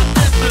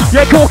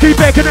 Yeah, Corky,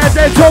 bacon and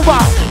it's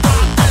over.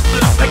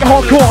 Like a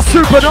hardcore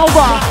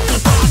supernova.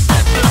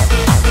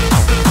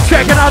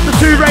 Checking out the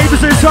two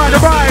ravers inside the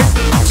ride.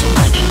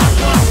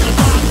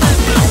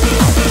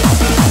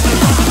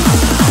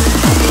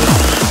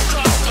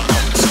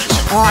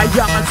 I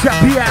am a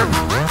champion.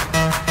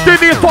 Do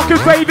me a fucking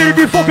favour if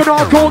you fucking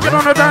hardcore, get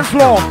on the dance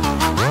floor.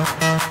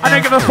 I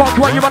don't give a fuck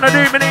what you wanna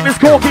do, my name is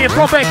Corky and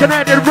from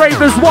Baconhead and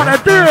ravers wanna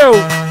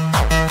do.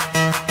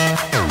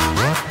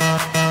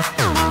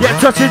 Yeah,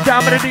 touching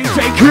down with the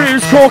DJ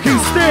Cruze, Corky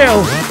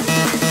still.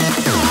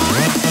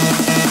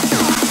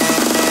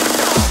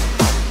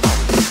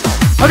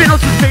 I've been on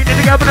to speeding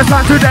together when it's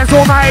time to dance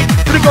all night.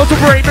 When it goes to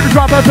break, and the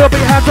drop out, put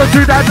your hands up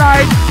to that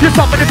night. You're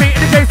stopping the beat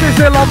in the case, it's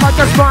still on like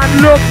a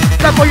spine. Look,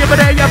 that boy over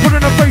there, yeah, put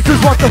in the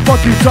faces, what the fuck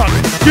you talk?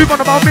 You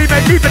want about me,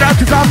 man, keep it out,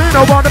 cause I'm in,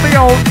 I wanna be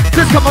on.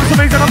 This come up to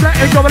me, and I'm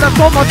letting go, and I'm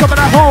so much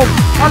coming at home.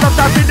 I love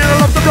that beat, and I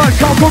love the blood,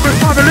 hardcore is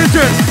my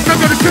religion.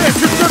 Not gonna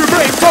kiss, just gonna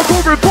break,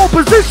 hardcore in pole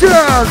position.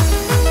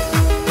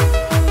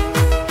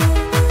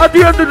 At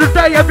the end of the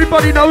day,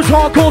 everybody knows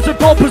hardcore's in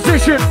pole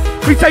position.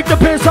 We take the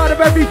piss out of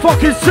every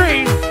fucking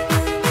scene.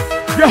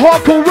 Your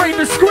hardcore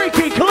ravers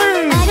squeaky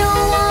clean. I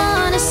don't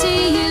wanna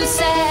see you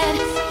sad.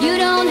 You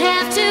don't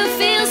have to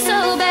feel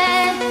so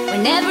bad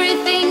when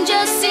everything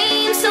just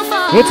seems so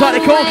far What's like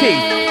the Corky?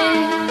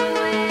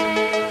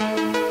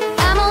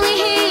 I'm only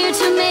here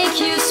to make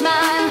you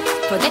smile.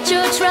 Forget forget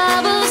your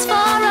troubles for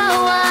a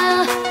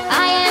while.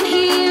 I am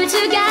here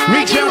to guide you.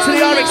 Reach out to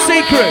the RXC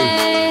crew.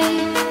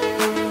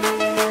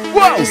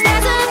 Whoa! There's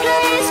a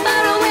place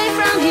far away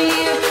from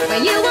here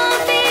where you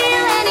won't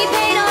feel any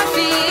pain or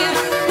fear.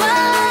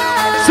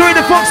 Whoa. Sorry,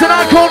 the Fox and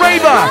Hardcore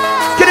Raver.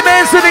 Get him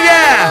hands in the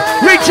air.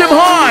 Reach him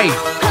high.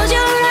 Close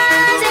your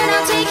eyes and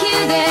I'll take you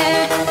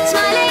there.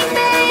 Smiling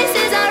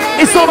faces are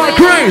everywhere. It's all my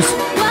cruise.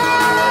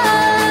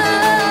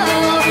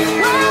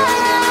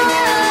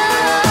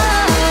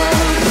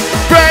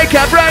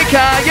 Breaker,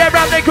 yeah,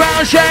 I'm the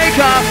ground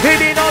shaker.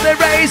 Hitting on the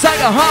rays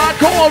like a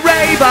hardcore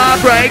raver.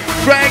 Break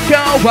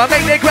over,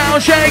 make the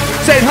ground shake.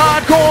 Say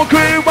hardcore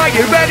crew, are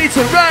you ready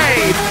to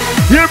rave?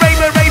 You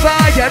raver,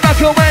 yeah,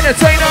 knuckle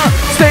entertainer.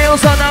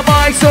 Steals on the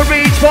mic, so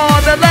reach for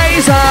the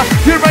laser.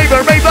 You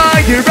raver,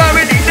 you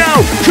already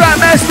know. Trap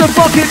master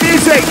fucking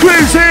music,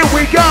 cruise, here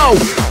we go.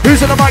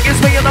 Who's on the mic? It's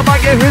me on the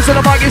mic, yeah, who's on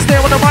the mic? It's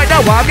still on the mic.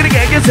 Now I'm gonna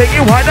get you, take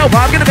you, I know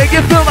I'm gonna make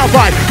you feel my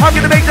vibe. I'm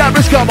gonna make that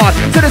risk come on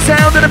to the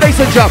sound of the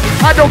bass and jump.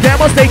 I don't care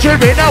what stage you're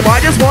in, now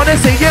I just wanna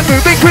see you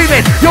moving,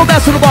 creaming. Yo,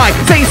 that's on the mic,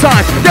 same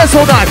time, that's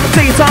all night,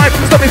 same time,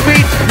 stop your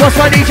feet. What's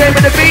my DJ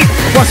with the beat?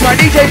 What's my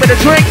DJ with the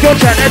drink? You're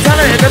trying to tell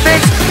it in the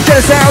mix.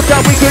 Just the sound that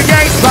we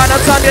create, right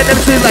on time, you're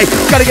never too late.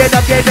 Gotta get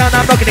up, get down,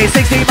 I'm rocking it.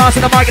 16 miles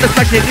in the mic and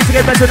especially it needs to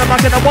get better than the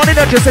mic and I want it.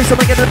 Don't just say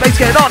something in the bass,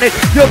 get on it.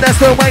 Yo, that's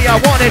the way I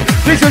want it.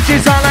 These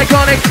switches sound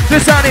iconic, the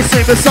sound is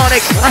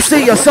supersonic. I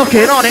see you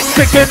sucking on it.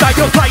 Thinking that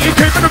you're flying,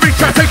 keeping the reach,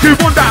 I take you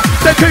wonder.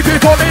 They keep it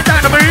falling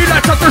down to me,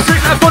 like up the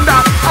street like thunder.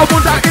 I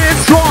wonder is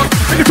strong,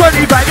 and you're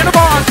 20 bag in the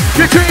barn.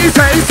 You're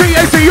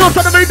CAC, you're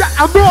telling me that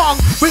I'm wrong.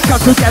 We come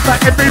together,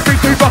 everything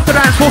we rock the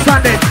dance floor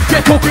standing.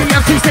 Get talking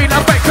MCC,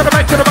 now back to the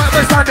back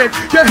we're standing.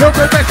 Get help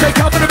and back, take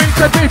out for the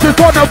beats and beats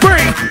for no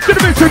free. Get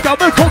the beats to go,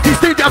 we're talking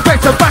steam, down back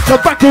to back.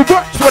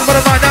 What about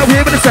the mic now,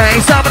 here with the same.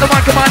 Sound with the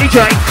mic, come on DJ.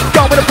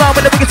 Go with the flow,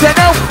 with the wicked say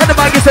no. And the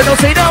mic is say no,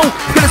 say no.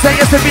 Gonna say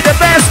yes to be the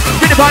best.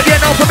 Be the party,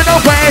 no, from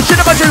nowhere.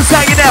 Should have just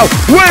say you know.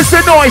 Where's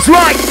the noise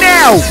right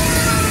now?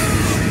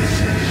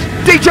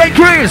 DJ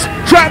Cruise,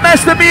 Trap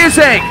Master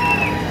Music.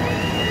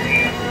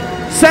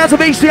 Sounds of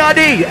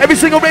htid. Every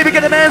single raver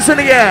get a man's in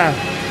the air.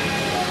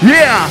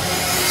 Yeah.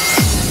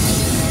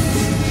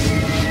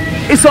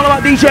 It's all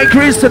about DJ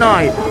Cruise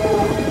tonight.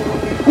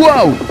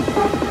 Whoa.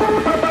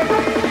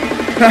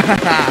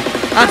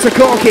 That's a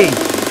corky.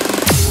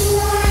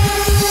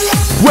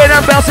 When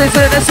I'm bouncing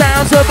to the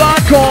sounds of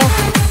hardcore,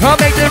 I'll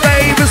make the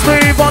ravers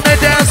move on the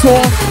dance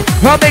floor.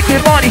 I'll make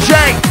your body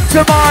shake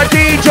to my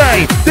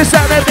DJ. The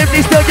sound of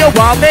 50 still, yo,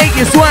 I'll make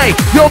you sway.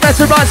 You're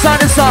messing right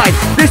side to side.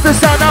 This the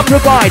sound I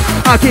provide.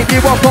 I'll keep you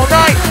up all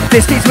night.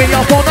 This keeps me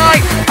up all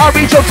night. I'll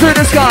reach up to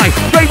the sky.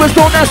 Ravers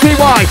don't ask me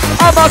why.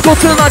 I'm hardcore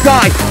till I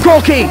die.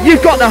 Corky,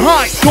 you've got the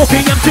hype. Corky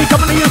MC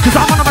coming to you, cause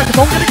I'm on the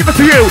microphone. Gonna give it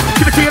to you.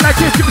 Give it to you like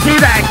this, give it to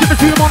you that. Give it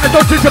to you on the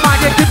don't change your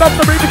mind. Give up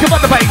the reader, give up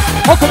the bass.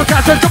 I'll come and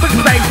catch and jump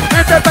into the bass.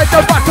 And then back the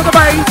back to the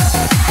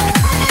bass.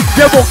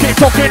 You're walking,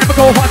 talking, never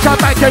go hot,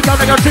 shot back, take on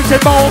like a cheating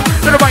bone.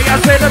 Little way I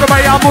say, little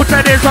way I move,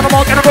 that is on the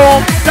walk in the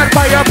room. That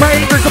by your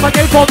pain, listen my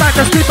game for that,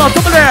 just keep on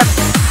some of them.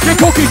 Your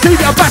cookies, see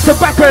me, I'm back to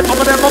back with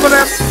over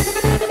them.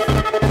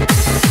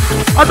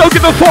 I don't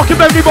give a fuck if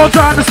anyone's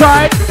on the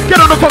side.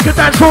 Get on the fucking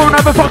dance floor and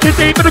have a fucking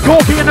deep with the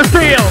corky and the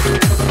steel.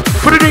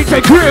 For the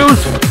DJ Cruise.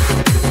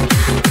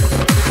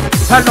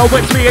 Hello,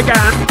 it's me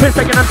again. Piss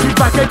taking MC's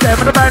back again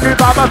with a brand new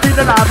vibe. I feel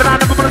alive and I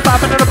never wanna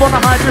stop and I never wanna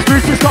hide. This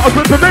boost has got a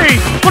grip of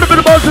me. What a bit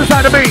of buzz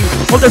inside of me.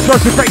 Well, this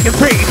was is breaking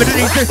free, but it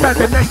needs to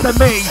standing next to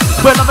me.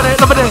 We're loving it,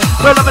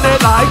 we're loving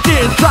it like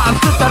this. Try to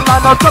sit that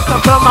line, I'll drop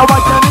the film, now I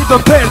can't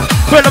even piss.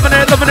 We're loving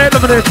it,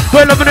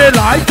 we're loving it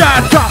like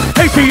that.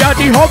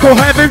 htid, hardcore,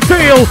 heaven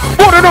feel.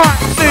 What a night!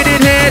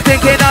 Sitting here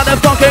thinking how the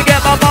fuck I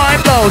get my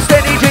mind blown.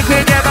 Steady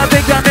drinking, yeah, I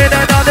think I'm in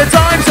another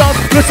time zone.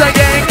 Cause I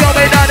ain't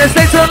going out of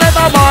state to let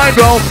my mind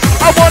roll.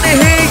 I wanna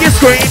hear you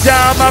scream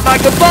down my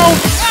microphone.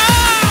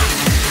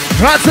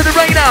 Right to the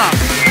radar.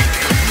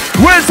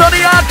 Where's all the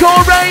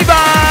hardcore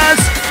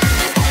ravers?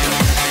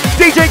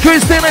 DJ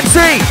Cruise still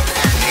MC.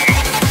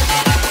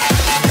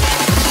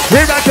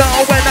 Here I go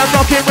when I'm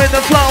rocking with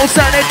the flow.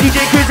 Sounding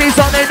DJ Cruise is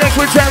on the next,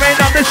 we're tearing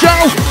up the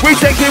show. We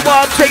take you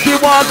up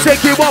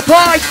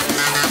high.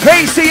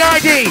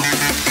 htid.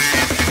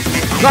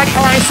 Like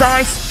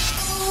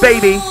ice,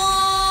 baby.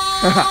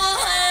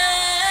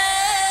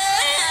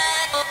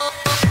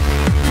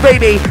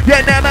 Baby,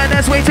 yeah, nah man,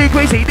 that's way too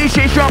crazy. This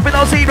shit's dropping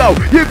on zero.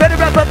 You better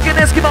wrap up your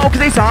Eskimo,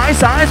 cause it's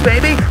ice,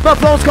 baby. My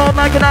flow's cold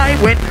like an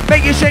iron wind.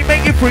 Make you shake,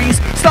 make you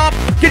freeze. Stop,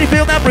 can you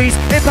feel that breeze?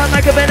 Impact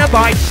like a venom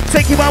bite.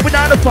 Take you out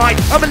without a fight.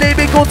 I'm a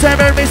lyrical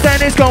terrorist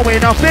and it's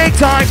going off big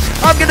time.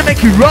 I'm gonna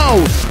make you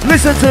roll.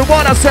 Listen to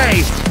what I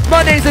say.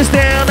 My name's Still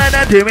and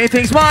I'm doing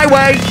things my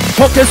way.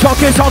 Hocus,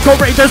 hardcore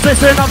ravers,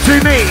 listen up to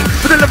me.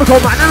 With a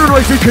lyrical man and a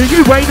noisy crew,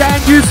 you wait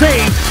and you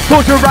see.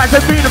 Close your eyes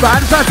and feel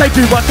around as I take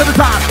you one at a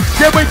time.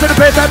 Get wait for the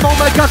bit that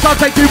moment, cause I'll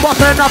take you up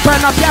and up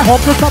and up. Yeah,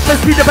 hop to stop, let's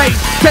be debate.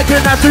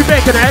 Taking that to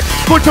making it.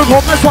 Put your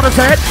home, that's what I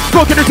said.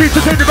 Talking to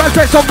teachers in the rest,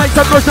 so make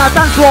some noise now,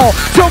 dance floor.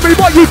 Show me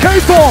what you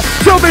came for.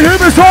 Show me who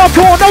is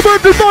hardcore. Now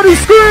everybody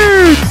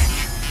scream.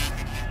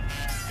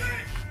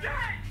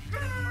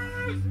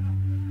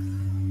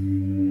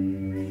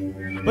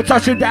 We're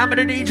touching down with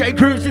the DJ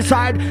Cruze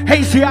inside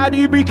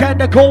htid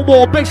weekend at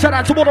Cornwall. Big shout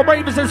out to all the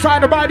ravers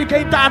inside the ride who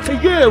came down to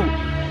you.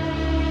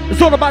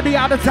 It's all about the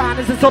out of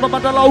towners, it's all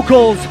about the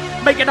locals.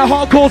 Making the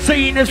hardcore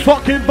scene is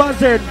fucking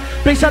buzzing.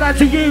 Big shout out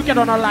to you, get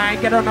on a line,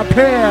 get on a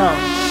pier.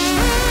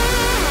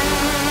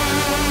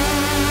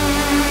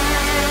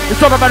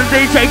 It's all about the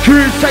DJ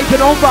Cruze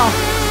taking over.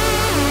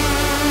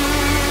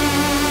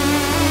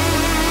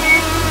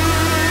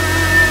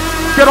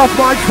 Get off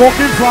my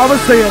fucking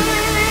flowers here.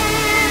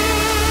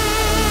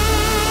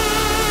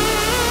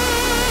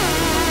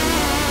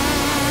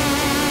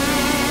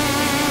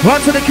 Run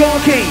to the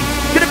corky.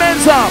 Get the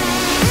men's up.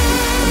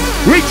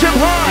 Reach them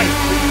high.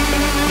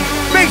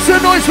 Make some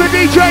noise for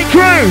DJ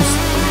Cruze.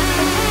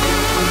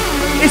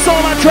 It's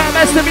all about trap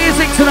master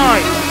music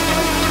tonight.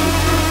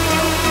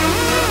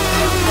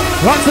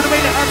 Run to the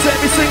meter, run to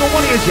every single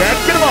one of you, yeah?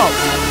 Get them up.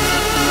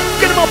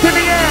 Get them up in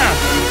the air.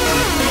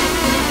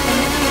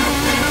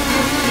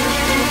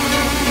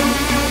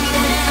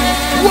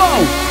 Whoa.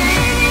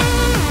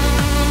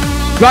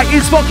 Right,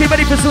 he's fucking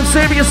ready for some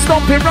serious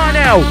stomping right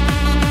now.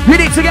 You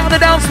need to get on the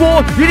dance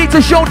floor. You need to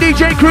show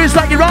DJ Cruze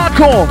that you're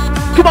hardcore.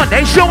 Come on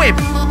then, show him.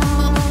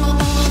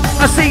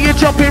 I see you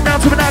jumping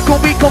round to an hardcore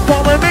beat, come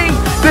follow me.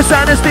 The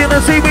sound is still and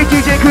see with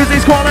DJ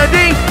Cruze's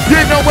quality. You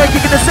know we're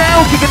kicking the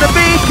sound, kicking the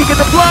beat, kicking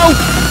the flow.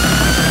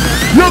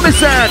 You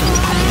listen.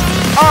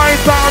 I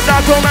found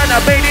hardcore and I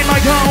made it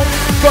my home.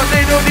 But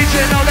they don't need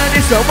to know that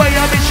it's the way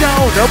I've been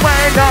shown. And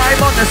when I'm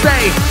on the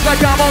stage,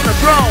 like I'm on the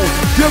throne,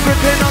 you're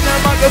gripping on the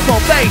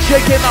microphone, bass,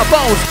 shaking my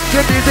bones.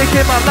 The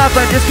music in my life,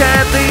 I just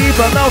can't leave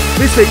alone.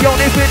 It's the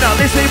only thing I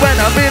listen when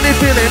I'm really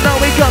feeling low.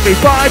 It got me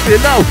 5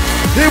 below.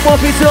 It won't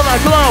be till I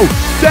glow.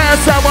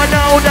 That's how I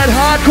know that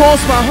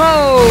hardcore's my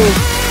home.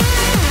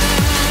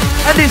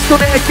 And it's done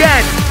it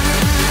again.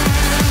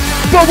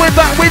 But we're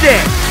back with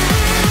it.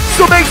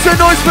 So make some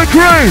noise for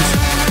Cruze.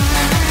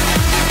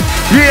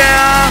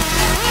 Yeah.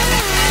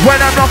 When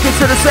I'm rocking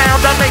to the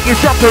sound, I make you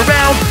jump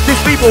around.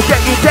 These people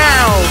get you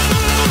down.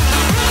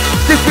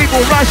 These people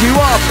rise you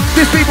up.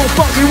 These people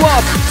fuck you up.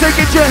 So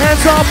get your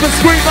hands up and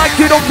scream like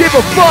you don't give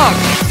a fuck.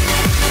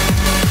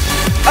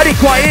 I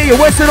didn't quite hear you.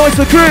 Where's the noise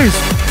for Cruze?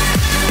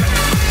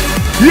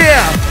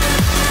 Yeah.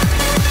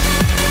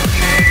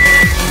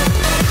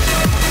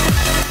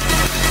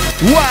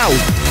 Wow.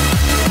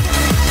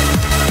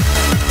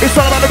 It's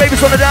all about the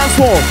babies on the dance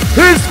floor.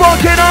 Who's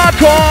fucking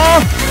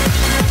hardcore?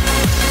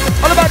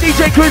 All about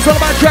DJ Cruze, all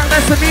about track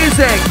master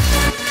music.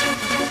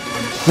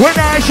 When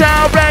I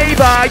shout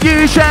raver,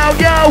 you shout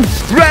yo,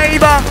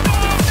 raver,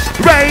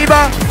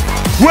 raver.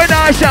 When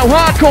I shout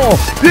hardcore,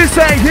 you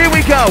say here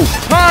we go,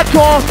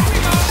 hardcore,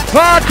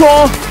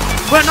 hardcore.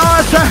 When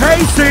I say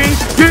hasty,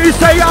 you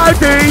say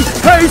ID,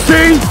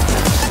 hasty,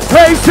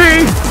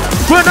 hasty.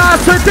 When I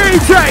say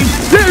DJ,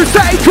 you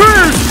say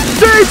Cruze,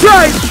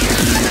 DJ,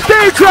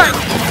 DJ.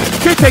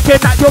 Keep thinking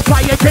that you're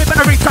playing, keep in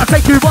the reach, I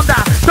take you under.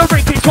 The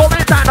ring keeps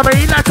calling down to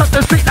me, let's up the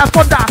street, that's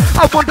thunder.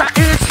 I wonder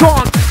it's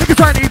strong, you can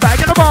turn me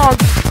back in the wrong.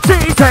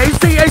 DJ,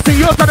 CAC,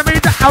 you're telling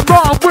me that I'm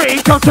wrong.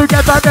 We come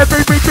together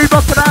every week, we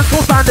rock the dance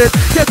floor standard.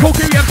 Get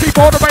cookie MC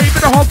for the wave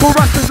and the hardcore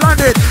rush is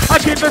landed. I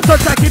keep it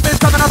such, I keep it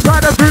something, I'm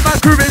trying to prove my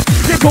grooving.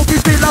 Get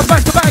cookie still, I'm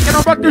back to back and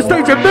I rock the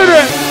stage in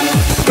minute.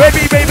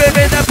 Baby, baby,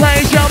 in the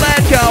place, yo,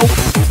 let go.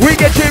 We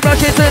get you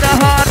rushing to the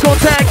hardcore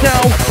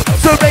techno.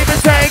 So baby,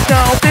 take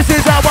note, this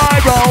is how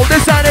I roll. The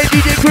sound of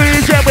DJ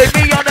Cruze, yeah, with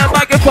me on the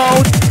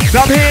microphone.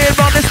 I'm here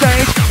on the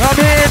stage, I'm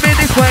here in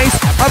this place.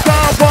 I've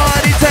got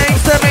what it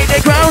takes to make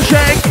the crowd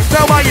shake.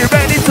 Now are you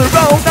ready to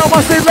roll? Now I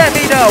say let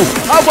me know.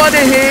 I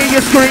wanna hear you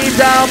scream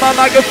down my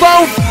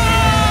microphone.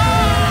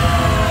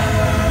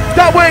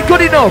 That weren't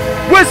good enough.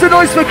 Where's the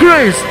noise for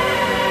Cruze?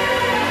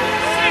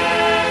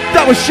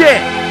 That was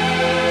shit.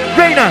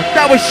 Raina,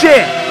 that was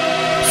shit.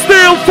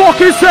 Still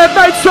fucking said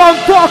make some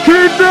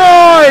fucking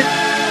noise.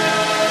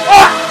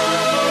 Ah!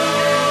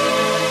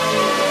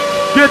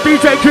 Yeah,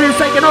 DJ Cruze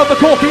taking over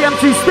Corky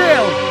MC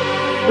still.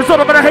 It's all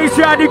about a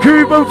htid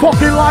crew move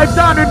fucking live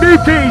down in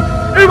Newquay.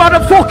 Who had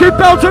a fucking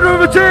belt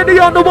and a journey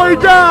on the way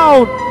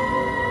down?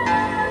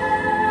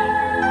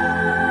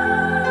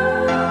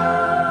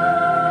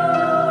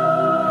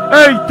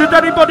 Hey, did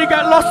anybody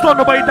get lost on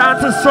the way down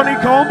to sunny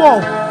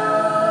Cornwall?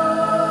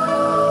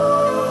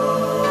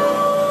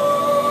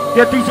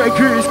 Yeah, DJ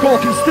Cruze,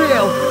 Corky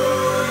still.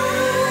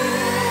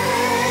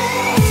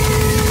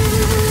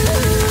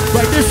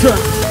 Right, listen.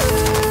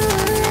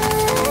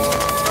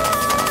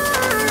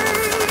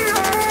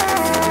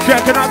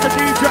 Checking out the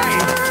DJ.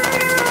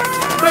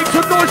 Make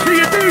some noise for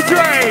your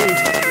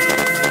DJ.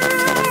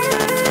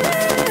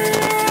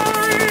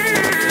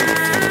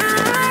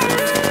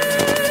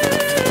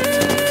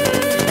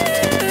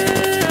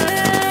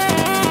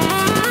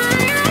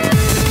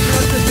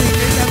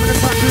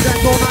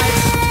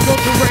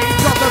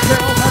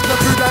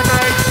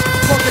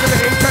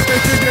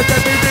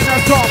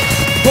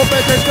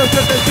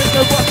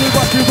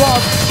 What you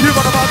want. You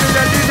wanna buy me,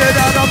 then leave it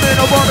out. I mean,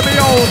 I wanna be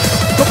old.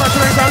 Come back to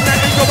me, down there,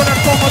 ain't going at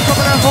home, I'm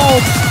coming at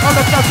home. I'm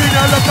the nothing,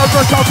 I love the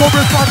rush, I'll go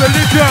with my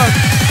religion.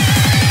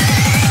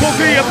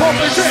 Cookie,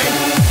 apology.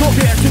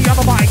 Cookie, and see on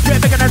the mic.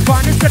 Get bigger than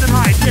fine, it's getting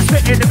high. You're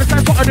spitting if it's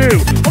that's what I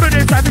do. All it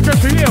is, I think just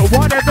for you.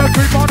 Why there's no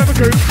creep on of a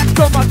crew?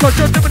 So much cause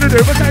you're doing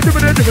it, but I'm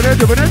doing it,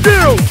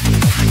 do.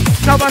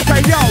 Now I say,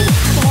 yo,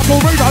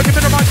 hardcore radar, give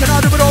me the mic and I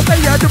do it all day,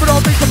 yeah, do it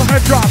all day till my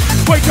head drop.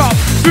 Wake up,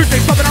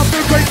 music, something I'm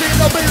too crazy, and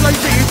I'll be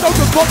lazy. Don't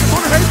just fucking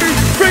wanna hate me,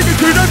 screaming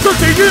to them, just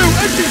see you,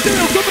 empty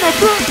steel, coming up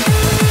front.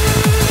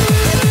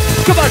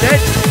 Come on then.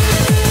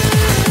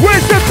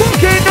 Where's the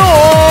fucking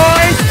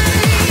noise?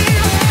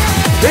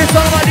 It's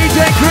all about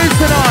DJ Cruze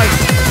tonight.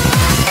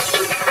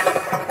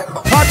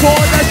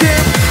 Hardcore, that's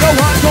him, no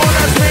hardcore,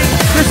 that's me.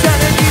 The sound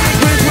of DJ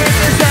Cruze with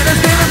the sound of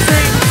MC.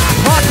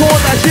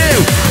 Hardcore, that's you,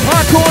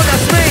 hardcore,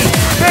 that's me.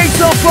 Make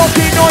some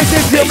fucking noise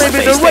if you're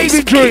living the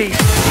raving dream.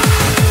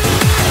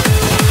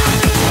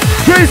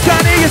 Cruze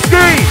can't hear you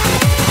scream.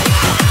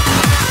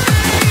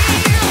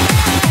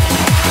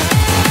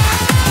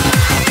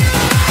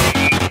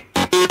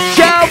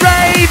 Shout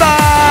raver,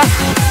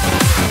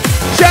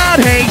 shout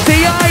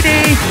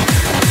htid,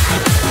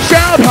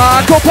 shout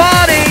hardcore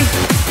party.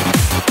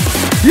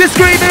 You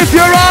scream if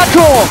you're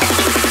hardcore.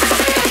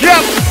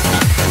 Yep.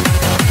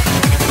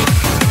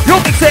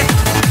 You'll mix it.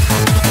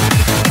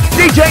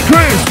 DJ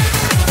Cruze.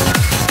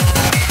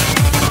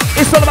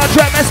 It's all about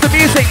trap master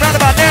music, right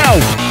about now.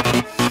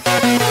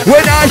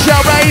 When I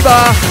shout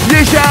raver,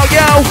 you shout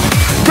yo.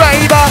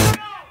 Raver,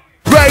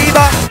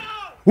 raver.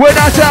 When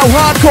I shout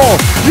hardcore,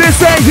 you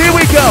say here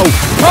we go.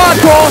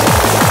 Hardcore,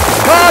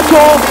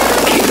 hardcore.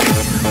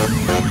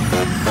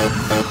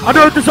 I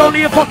know there's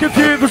only a fucking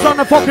few of us on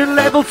a fucking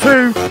level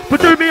 2,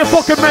 but do me a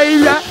fucking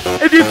mail,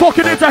 if you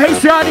fucking into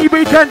htid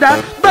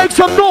Weekender, make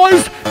some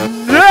noise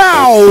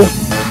now!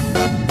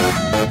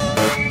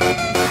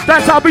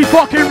 That's how we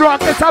fucking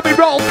rock, that's how we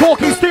roll,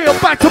 Corky Steel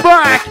back to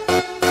back!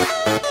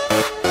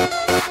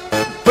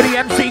 For the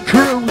MC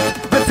Cruze,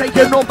 they're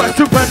taking over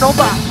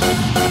Supernova.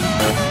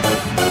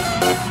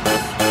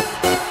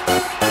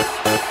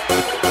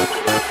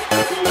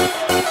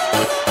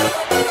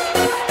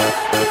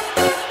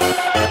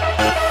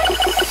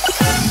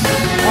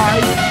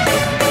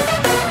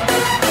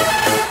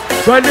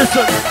 Right,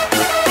 listen,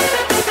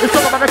 it's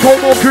all about the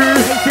Cold War crew,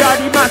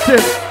 htid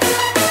massive.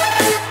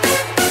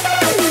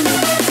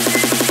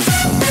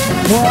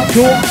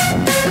 Hardcore.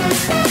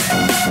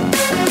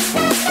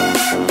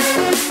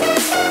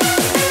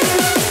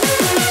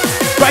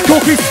 Right,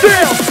 Corky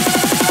Steel.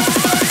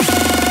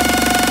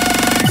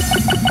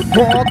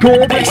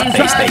 Hardcore means I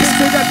think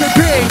that's a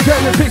big. Tell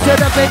you picture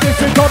that they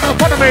missing on the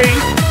front of me.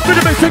 Been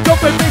a missing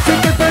up and missing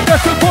if they're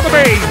just in front of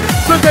me.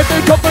 So then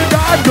they come from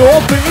down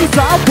north, east,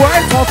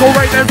 southwest. Hardcore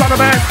raiders on the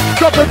best.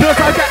 Drop the pills,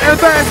 I get the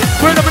best.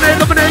 We're loving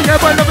it, yeah,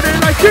 we're loving it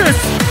like this.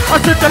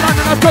 I sit the line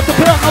and I've got the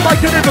pill, I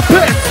like it in the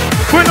pit.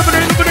 We're loving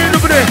it, we're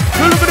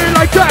loving it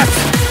like that.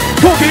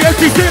 Corky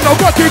SDC, I'm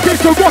rocking, kids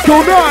to rock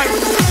all night.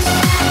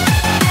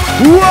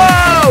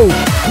 Whoa!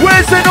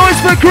 Where's the noise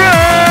for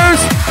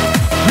Cruze?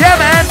 Yeah,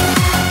 man.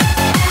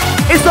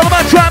 It's all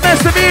about trap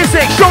master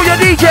music. Show your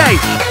DJ.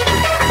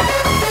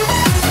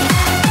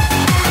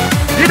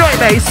 You know it,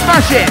 mate.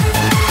 Smash it.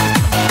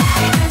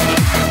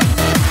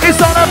 It's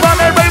all about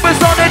the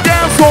ravers on the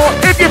dance floor.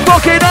 If you're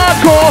fucking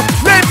hardcore,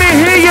 let me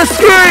hear you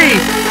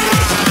scream.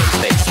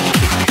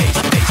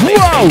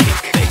 Whoa!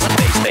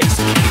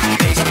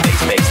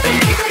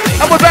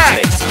 And we're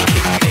back.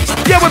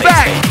 Yeah, we're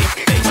back.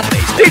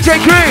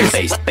 DJ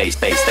Cruze.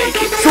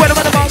 So when I'm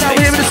on the mic now,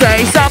 here to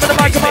say, sound on the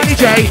mic, come on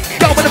DJ.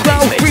 Go with the flow,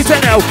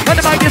 reset now. On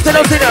the mic, yes and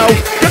no, say no.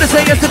 Gonna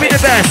say yes to be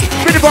the best.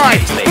 Be the right,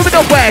 moving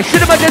nowhere.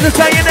 Should have I just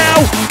say it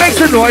now? Make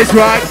some noise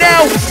right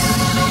now.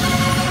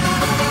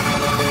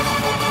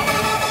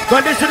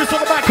 Right, listen, it's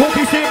all about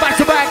Corky Steel back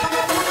to back.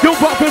 Your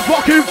rockers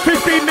rocking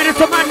 15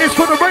 minutes of madness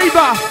for the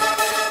raver.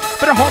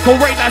 For the hardcore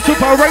raver,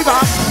 super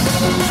raver.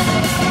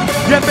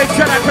 Yeah, big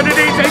shout out for the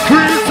DJ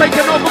Cruze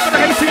taking over for the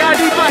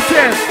htid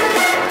massive.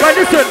 Right,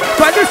 listen,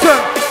 right, listen.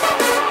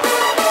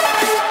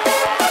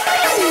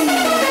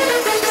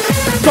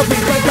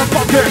 Something break the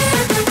focus,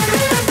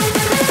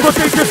 but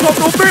they just don't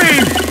know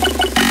me.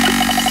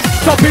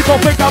 Some people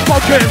think I'm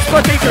focused,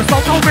 but they just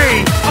don't know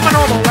me. I'm a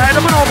normal lad,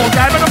 I'm a normal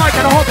guy, but I'm like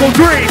a hardcore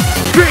dream.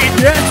 Dream,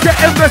 yeah, it's the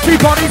messy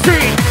body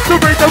scene.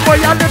 The reason why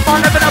I live my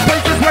life in a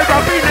places where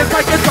I've been is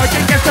like it's like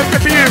it gets up to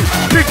you.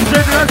 Pictures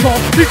in the asphalt,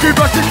 you keep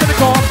rushing to the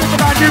car. Think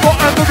about you are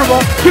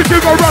unmovable, you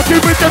keep on rushing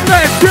with the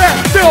best. Yeah,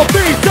 still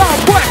be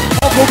somewhere.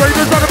 Hardcore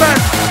ravers on the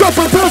best, go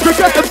for pills to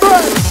get the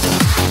best.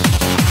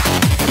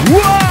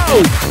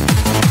 Whoa!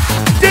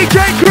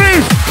 DJ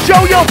Cruze,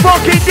 show your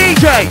fucking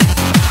DJ.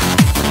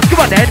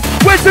 Come on then,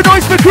 where's the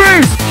noise for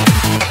Cruze?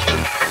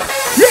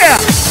 Yeah!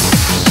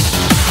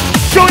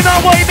 Show him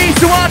how what it means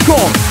to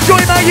hardcore. Show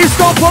him how you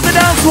stomp on the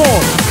dance floor.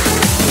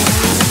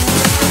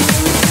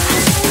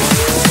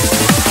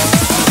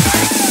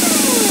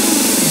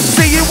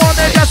 See you on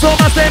the dance floor,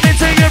 I stare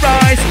into your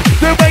eyes.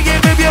 The way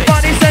you move your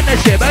body send a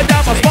shiver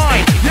down my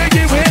spine. Yeah,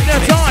 you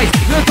hypnotize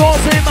the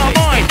thoughts in my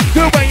mind.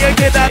 The way you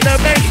it that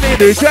makes me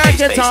lose track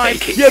of time.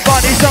 Your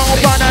body's all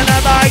fun and I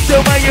like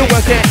the way you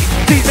work it.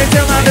 Tease me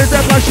till I lose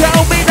the plus, show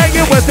me that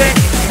you're worth it.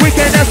 We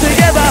can dance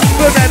together,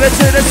 forever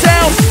to the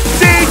sound.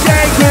 DJ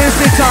Cruze,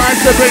 it's time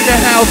to bring the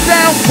house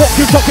down.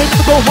 Walking, talking,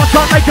 go hot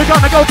shot, make it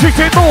gonna go treat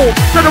it more.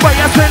 Then the way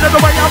I spin and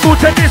the way I move,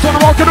 take this when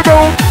I walk in the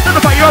room. Then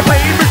the way you're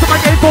playing, missing my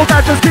game for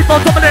that, just keep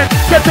on tumbling.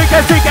 Get big,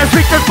 get sick, get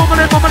sick, just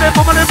mumbling, mumbling,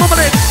 mumbling,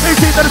 mumbling. They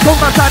see that it's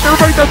cold outside, they'll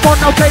bring the fun,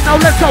 okay, now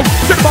let's go.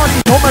 Get the body,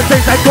 home and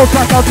things that go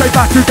track, I'll say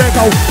back to their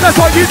go. That's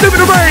what you do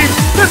with the rain,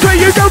 that's where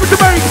you go with the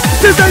rain.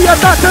 Today I'm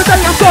not, today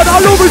I'm gone,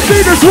 I'll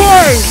oversee this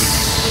way.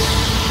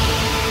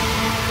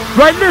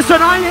 Right, listen,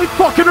 I ain't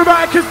fucking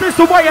around, cause this is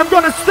the way I'm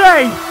gonna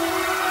stay.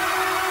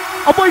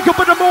 I wake up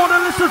in the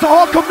morning, listen to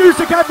hardcore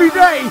music every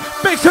day.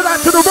 Big shout out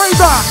to the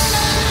raver.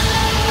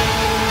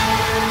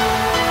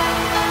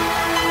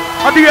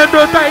 At the end of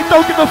the day,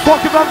 don't give a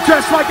fuck if I'm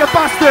dressed like a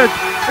bastard.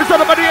 It's not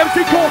about the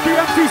MC Corky,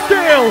 MC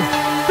Steel.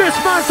 This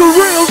man's the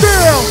real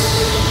deal.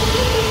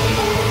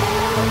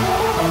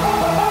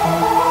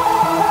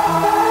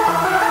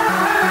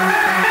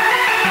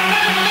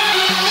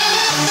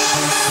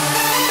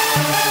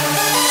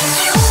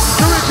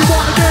 So if you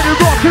wanna get it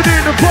rockin'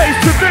 in the place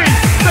to be,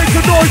 make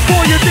a noise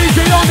for your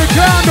DJ on the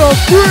count of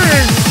 3.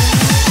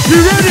 You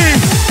ready?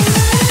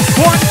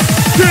 1,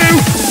 2,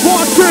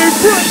 1,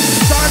 2, 3.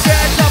 Time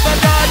gets up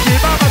and I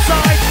keep on my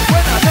side.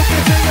 When I look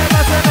into your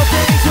eyes and all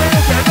things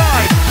will get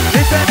right.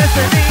 It's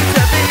anything needs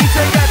to be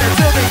together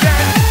till the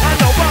end. I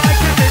know I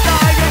can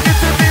deny you get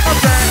to be my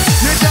friend.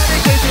 You're Johnny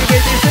Casey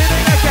with you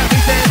sitting like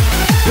everything.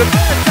 The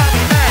first time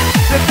we met,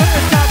 the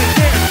first time we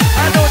kissed.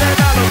 I know that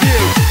I love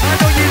you, I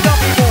know you love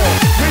me more.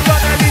 We're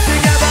gonna be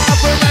together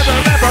forever,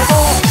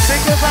 evermore.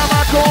 Because I'm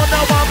hardcore,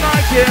 no one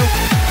like you.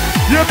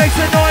 You make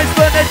some noise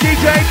for the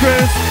DJ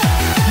Cruze.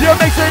 You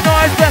make some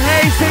noise for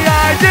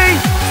htid.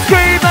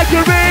 Scream like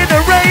you're in a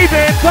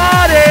raving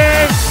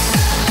party.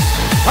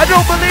 I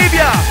don't believe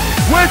ya.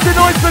 Where's the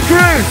noise for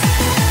Cruze?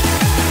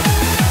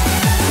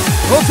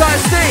 Hold tight,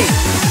 Steve.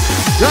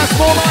 That's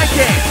more like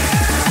it.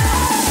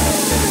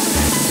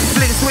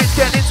 Flick the switch,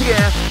 get into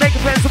gear. Make a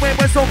plan so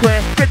we're so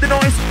clear. Get the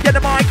noise, get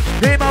the mic.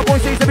 Hear my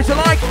voice, say something you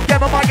like. Get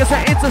my mic and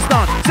set into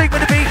stun. Sing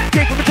with the beat,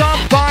 kick with the drum.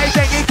 Vibe,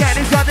 then you can.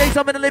 It's time to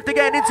something to lift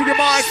again into your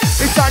mind.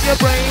 Inside your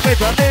brain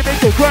with a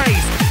lyrical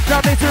grace.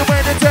 Nothing to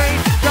entertain,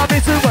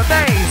 nothing to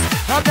amaze.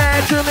 I'm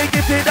naturally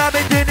gifted, I've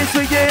been doing this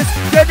for years.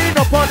 Getting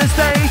up on the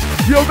stage,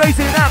 you're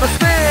raising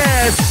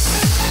atmospheres.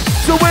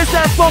 So where's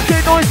that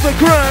fucking noise for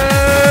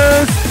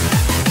Cruze?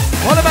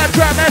 All about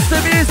trap, that's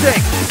the music.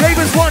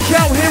 Ravens, watch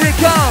out, here it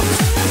comes.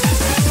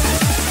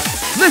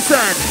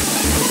 Listen.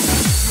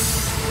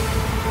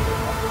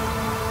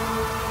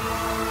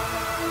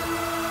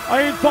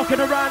 I ain't fucking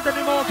around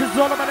anymore cause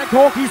it's all about a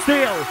corky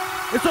steel.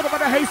 It's all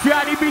about a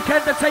htid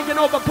weekend that's taking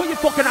over. Put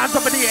your fucking hands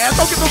up in the air.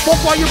 Don't give a fuck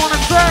what you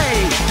wanna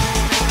say.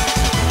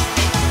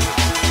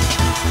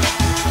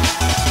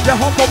 The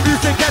hardcore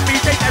music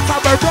every day, that's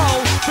how I roll.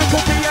 The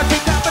cookie every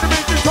time, but the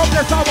music top,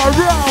 that's how I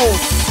roll.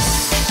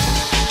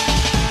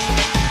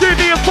 Do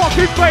me a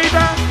fucking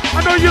favor.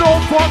 I know you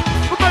don't fuck,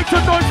 but make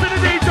some noise for the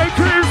DJ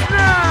Cruze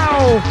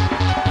now.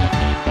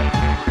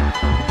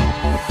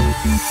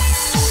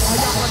 I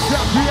am a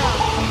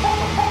champion.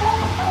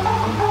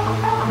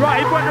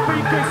 Right, when the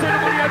beat kicks in,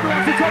 everybody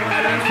everyone's to top of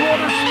the dance floor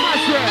and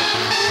smash it.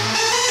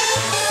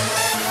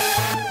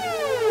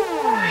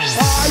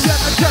 I am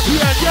a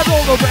champion, yeah,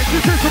 all the rest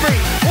is history.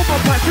 All my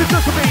past is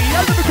just for me.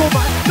 A lyrical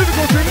man,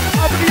 lyrical dream.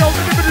 I'm the old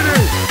and never to do.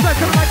 Flex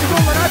on the mic is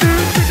all that I do.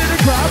 Sing in the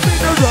crowd, sing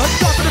the run.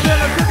 Stop in the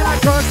middle, singing like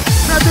curse.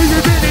 Now do you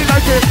really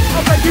like it?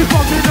 I'll make you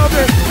fucking love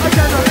it. I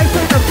cannot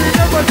explain the thing,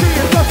 never see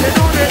it,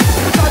 fucking on it.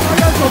 It's like my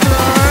hands on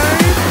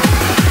blind.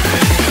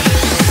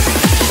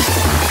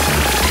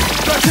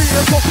 Let's see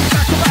you talking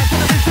back to back.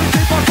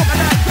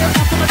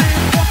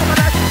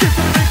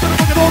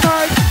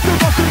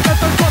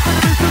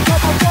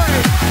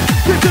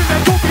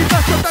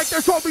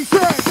 That's what we say.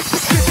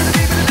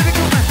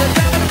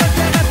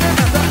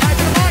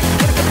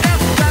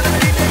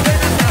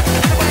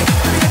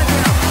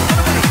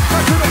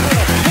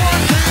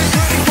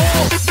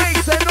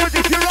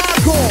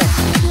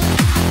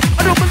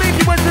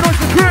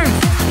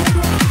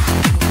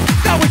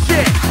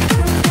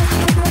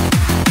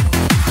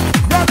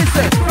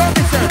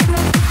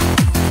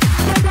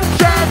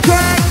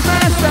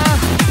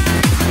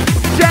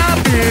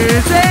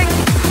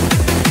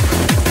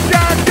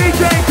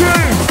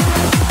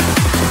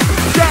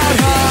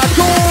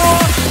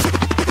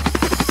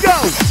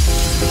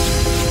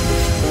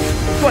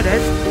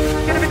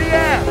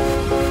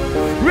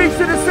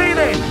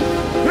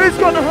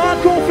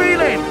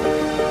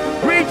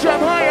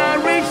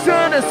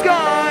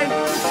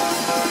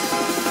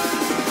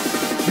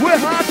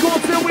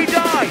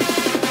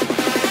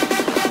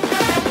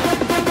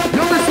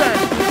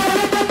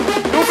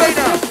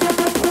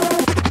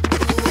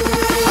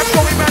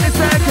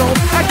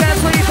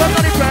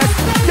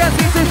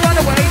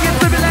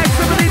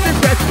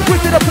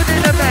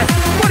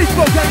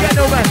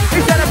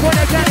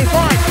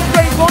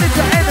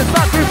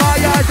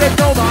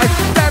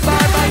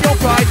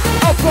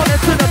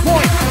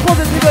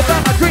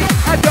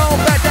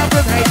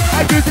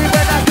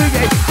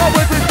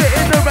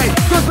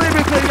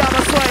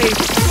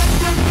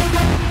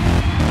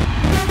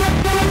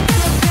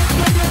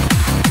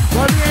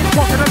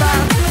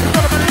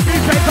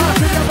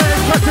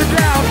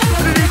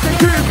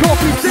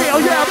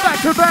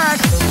 to back.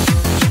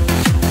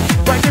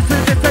 Right, this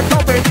is a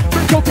topic.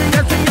 Been talking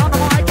and see on the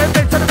mic and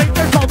then to the beat,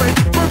 there's something.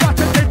 We're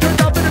watching it turn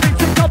up in the beat,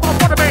 sing up on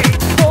front of me.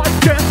 Boys,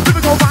 just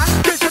lyrical man,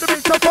 get to the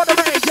beat, so front of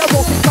me. You're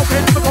walking,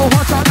 talking, lyrical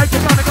hot shot, like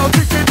you're gonna go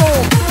 16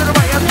 more. To the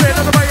way I spin,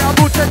 to the way I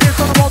move, check this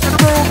on the walk in the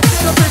room.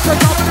 The beat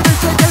turns up in the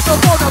beat, sing it so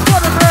front of me.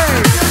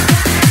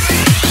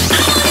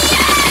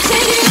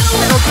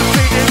 We're not just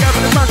singing, yeah,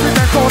 but the sun's in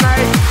that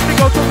tornado. They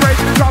go to break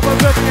in the drop of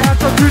your hands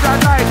up to that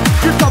night.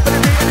 You're stopping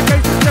in the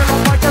indication, still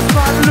on like a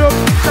smile look.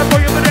 That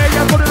boy over there,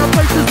 yeah, put in a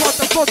places, what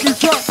the fuck you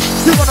truck?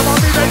 You wanna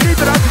want me, they need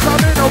it, I just I'm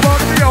in, I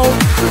wanna be old.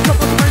 Just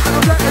up on the main,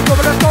 I'm letting go,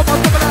 but let's go, I'm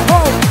stuck in that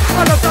hole.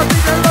 I love that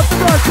thing, I love the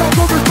rush, I'll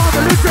go with my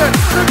religion.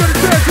 They're gonna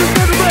check, you're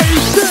gonna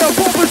raise, still,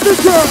 what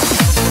position?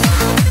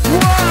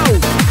 Wow,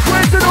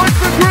 where's the noise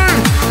for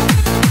cruze?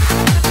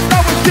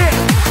 That was it.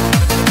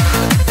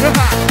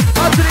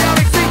 Up to the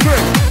Alex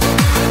Secret.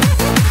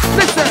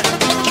 Listen,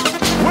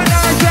 when I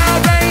shout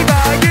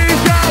raver, you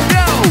shout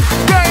yo.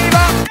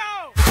 Raver,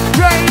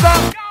 raver.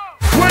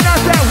 When I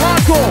say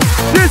hardcore,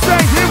 you say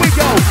here we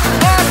go.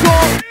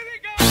 Hardcore,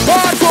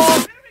 hardcore.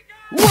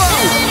 Whoa.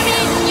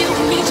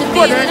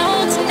 What then?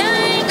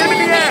 Give me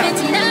the air.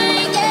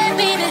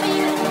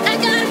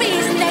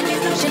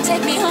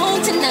 Take me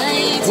home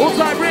tonight. Hold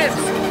tight ribs.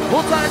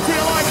 Hold tight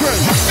TLI crew.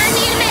 I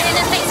need a man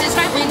that makes us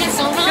right when it's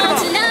so wrong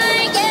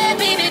tonight. Yeah,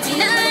 baby,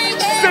 tonight.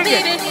 Yeah,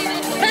 baby.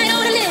 Right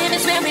on the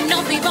limits where we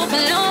know we both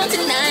belong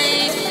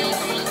tonight.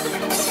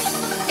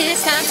 It's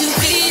time to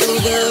feel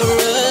the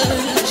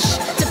rush,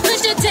 to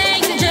push the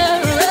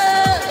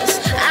dangerous.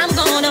 I'm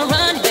gonna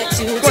run back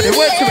to the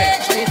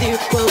edge with you,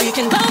 where we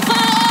can both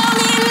fall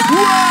in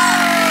love.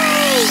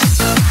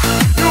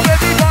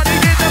 Everybody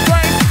in the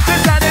place.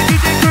 This time the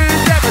DJ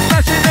cruze, never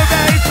smashing the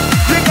bass.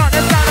 You got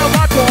the sound of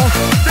hardcore,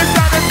 the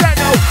sound of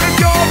techno. If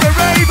you're a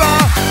raver,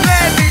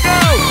 let me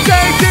know.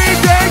 Say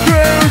DJ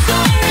cruze,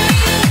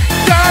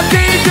 shout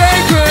DJ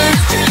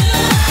cruze,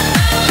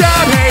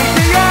 shout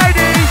htid.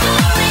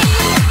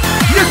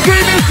 You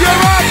scream if you're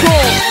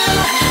hardcore.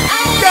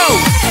 Go.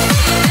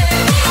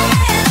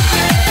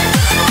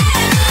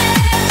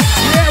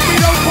 Yeah, we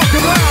don't fuck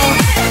around.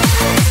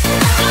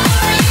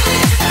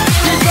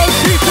 No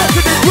sheep up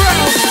to the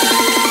ground.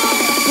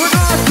 When I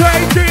say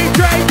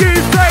DJ, you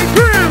say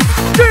cruze.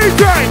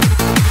 DJ,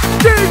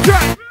 DJ.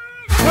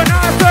 When I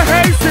say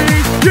hasty,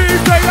 you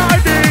say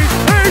ID.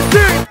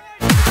 Hasty,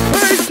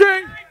 hasty.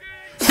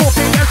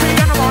 Talking as the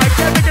animal,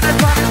 get making it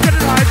fun and get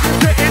it right. You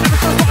sit in and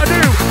that's what I do.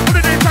 What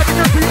it is, I can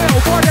just be ill.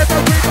 Whatever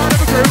we find of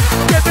a crew,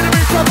 get rid of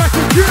me, come back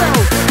to jail.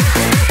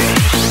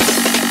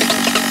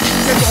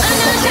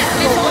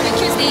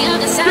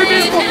 Give me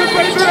a fucking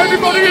favor,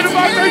 everybody in the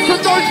back, make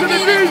some noise for the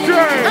DJ.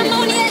 I'm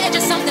on the edge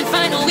of something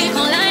final we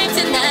gon' like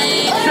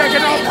tonight. Check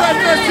it out, Fred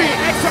Mercy,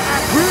 extra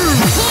at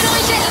cruze. Put on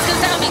shades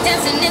cause I'll be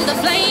dancing in the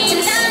flames.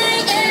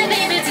 Tonight, yeah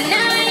baby,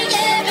 tonight,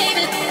 yeah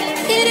baby.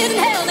 It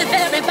isn't hell if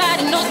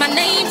everybody knows my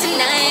name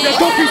tonight. The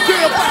cookie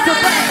still back to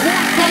back,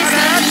 It's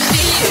time to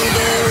feel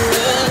the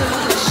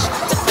rush,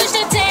 to push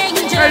the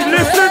danger. Hey,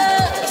 listen,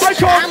 I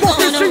can't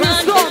fucking sing the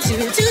song.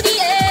 To the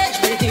edge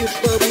with you,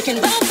 where we can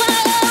both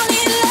fall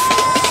in love.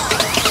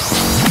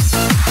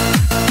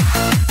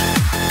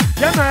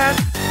 Yeah, man.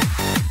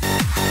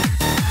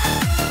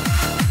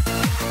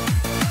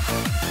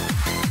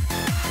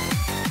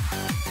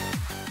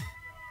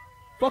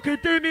 Fucking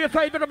do me a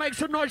favor to make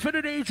some noise for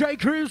the DJ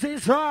cruze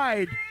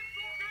inside.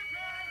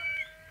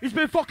 He's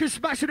been fucking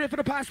smashing it for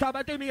the past time,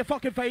 but do me a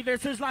fucking favor,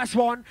 it's his last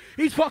one.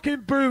 He's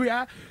fucking brew,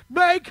 yeah?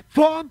 Make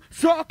some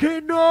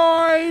fucking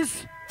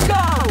noise! Go!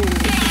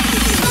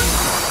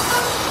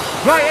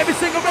 Right, every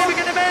single way we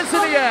get the hands in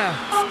the air.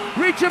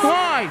 Reach them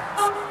high.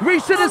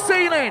 Reach to the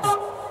ceiling.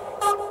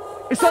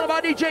 It's all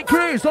about DJ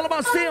cruze, all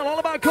about steel, all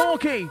about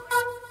corky.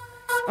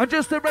 I'm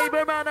just a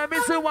raver man, I'm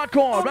missing one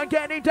core. I'm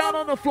getting down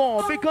on the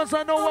floor because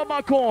I know what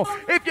my core.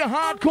 If you're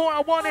hardcore,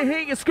 I want to hear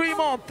you scream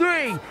on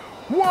 3,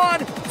 1,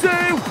 2, 3.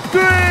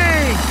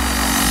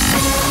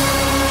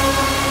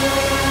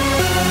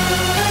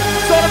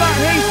 It's all about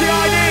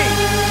htid.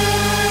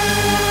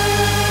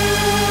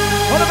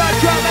 All about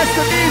drum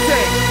master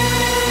music.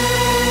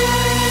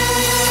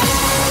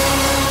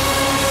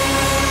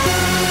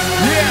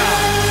 Yeah.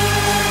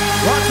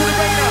 Right to the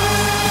radar.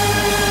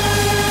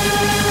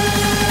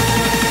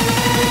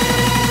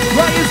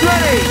 Right is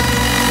ready.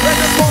 Let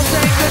the force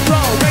take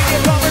control. Radio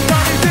comments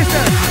on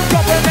existence.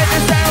 Compliment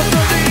the sound to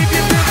leave you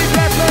feeling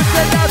breathless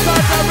and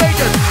outside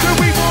outrageous. Do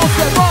we all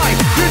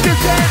survive? You just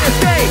can't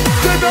escape.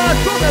 The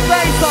noise from the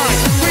baseline.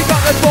 We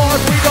got the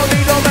force, we don't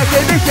need no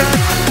recognition.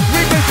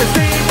 We make the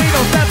scene, we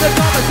don't stand the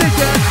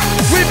competition.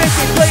 We make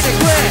it plain and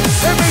clear.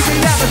 And raise the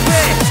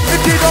atmosphere.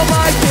 If you don't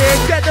like it,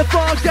 get the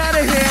fuck out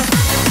of here.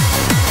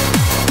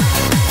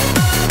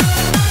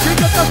 We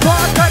got the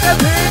fuck out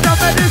of here, no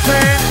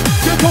medicine.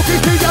 You're talking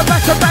to your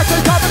back to back,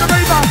 and top of the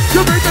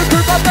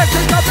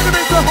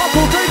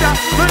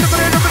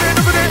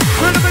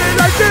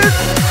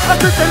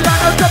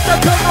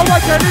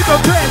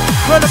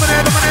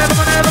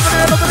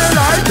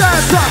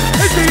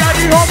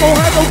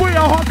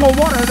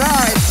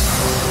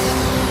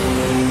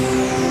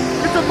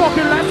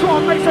fucking last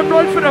one. Make some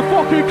noise for the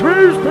fucking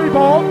cruise,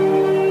 people.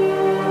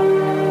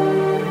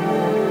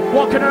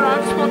 Walking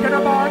around, smoking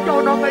about,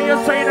 going on me, you're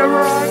saying it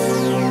right.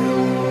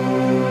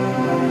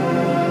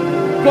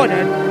 Go on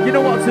then, you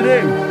know what to do.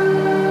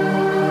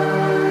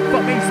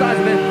 Fuck me inside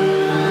of it.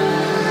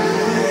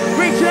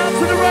 Reach out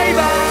to the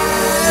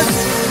ravers.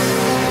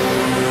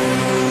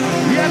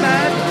 Yeah,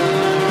 man.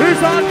 Who's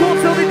hardcore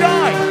till they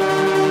die?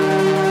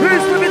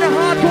 Who's living a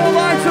hardcore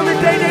life till the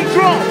day they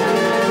drop?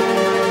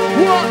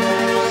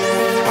 What?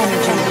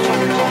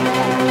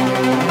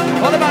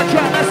 All about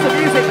track, that's the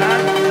music,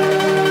 man.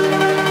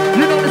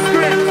 You know the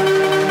script.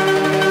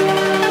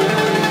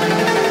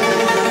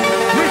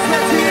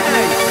 Respect to you,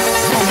 mate.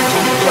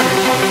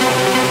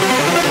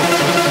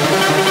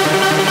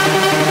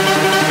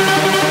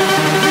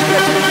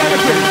 Respect to the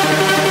galaxy.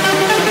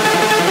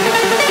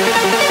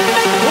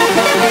 What's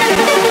on the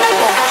radio?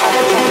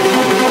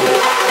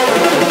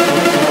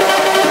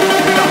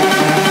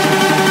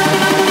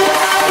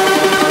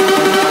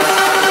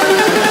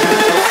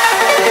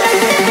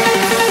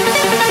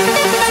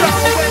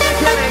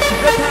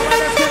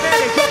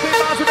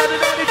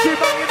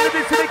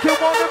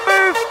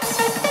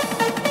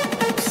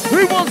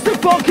 Who wants to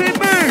fucking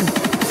move?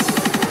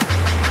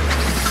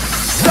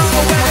 So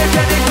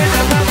energetic with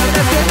the power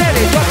that's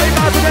kinetic. Dropping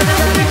miles of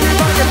energetic, you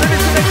find your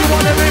limits to make you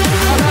wanna move.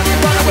 I'll have you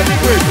run away with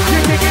groove. You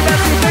kick it back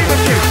to your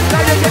favorite tune.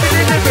 Now you're getting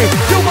in the mood.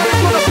 Your mind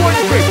is on a point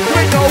of view. There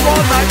ain't no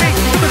one like me.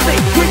 Come and see.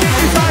 We get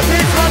this life,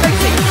 it's my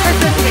legacy.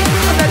 Essentially,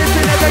 I'm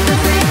medicine and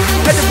ecstasy.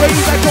 And the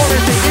ways I call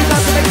it, it's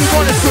not to make you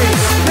wanna scream.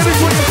 There is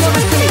what you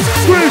wanna see.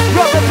 Groove,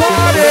 rock the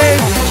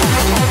party.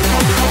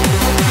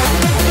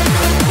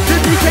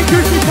 DJ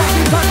Cruze is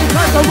fucking fucking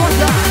like a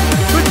rocker.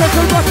 We're just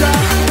a rocker.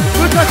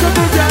 We're just a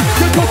mover.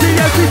 The cookie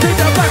everything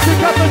that back to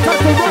cover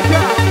such a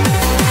rocker.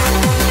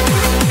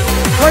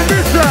 Hey,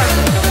 listen.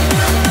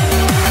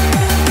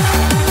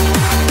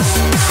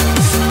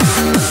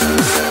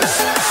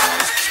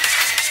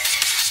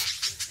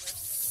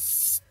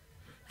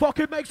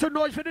 Fucking make some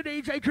noise for the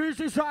DJ Cruze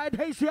inside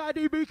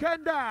HCID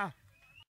Weekender.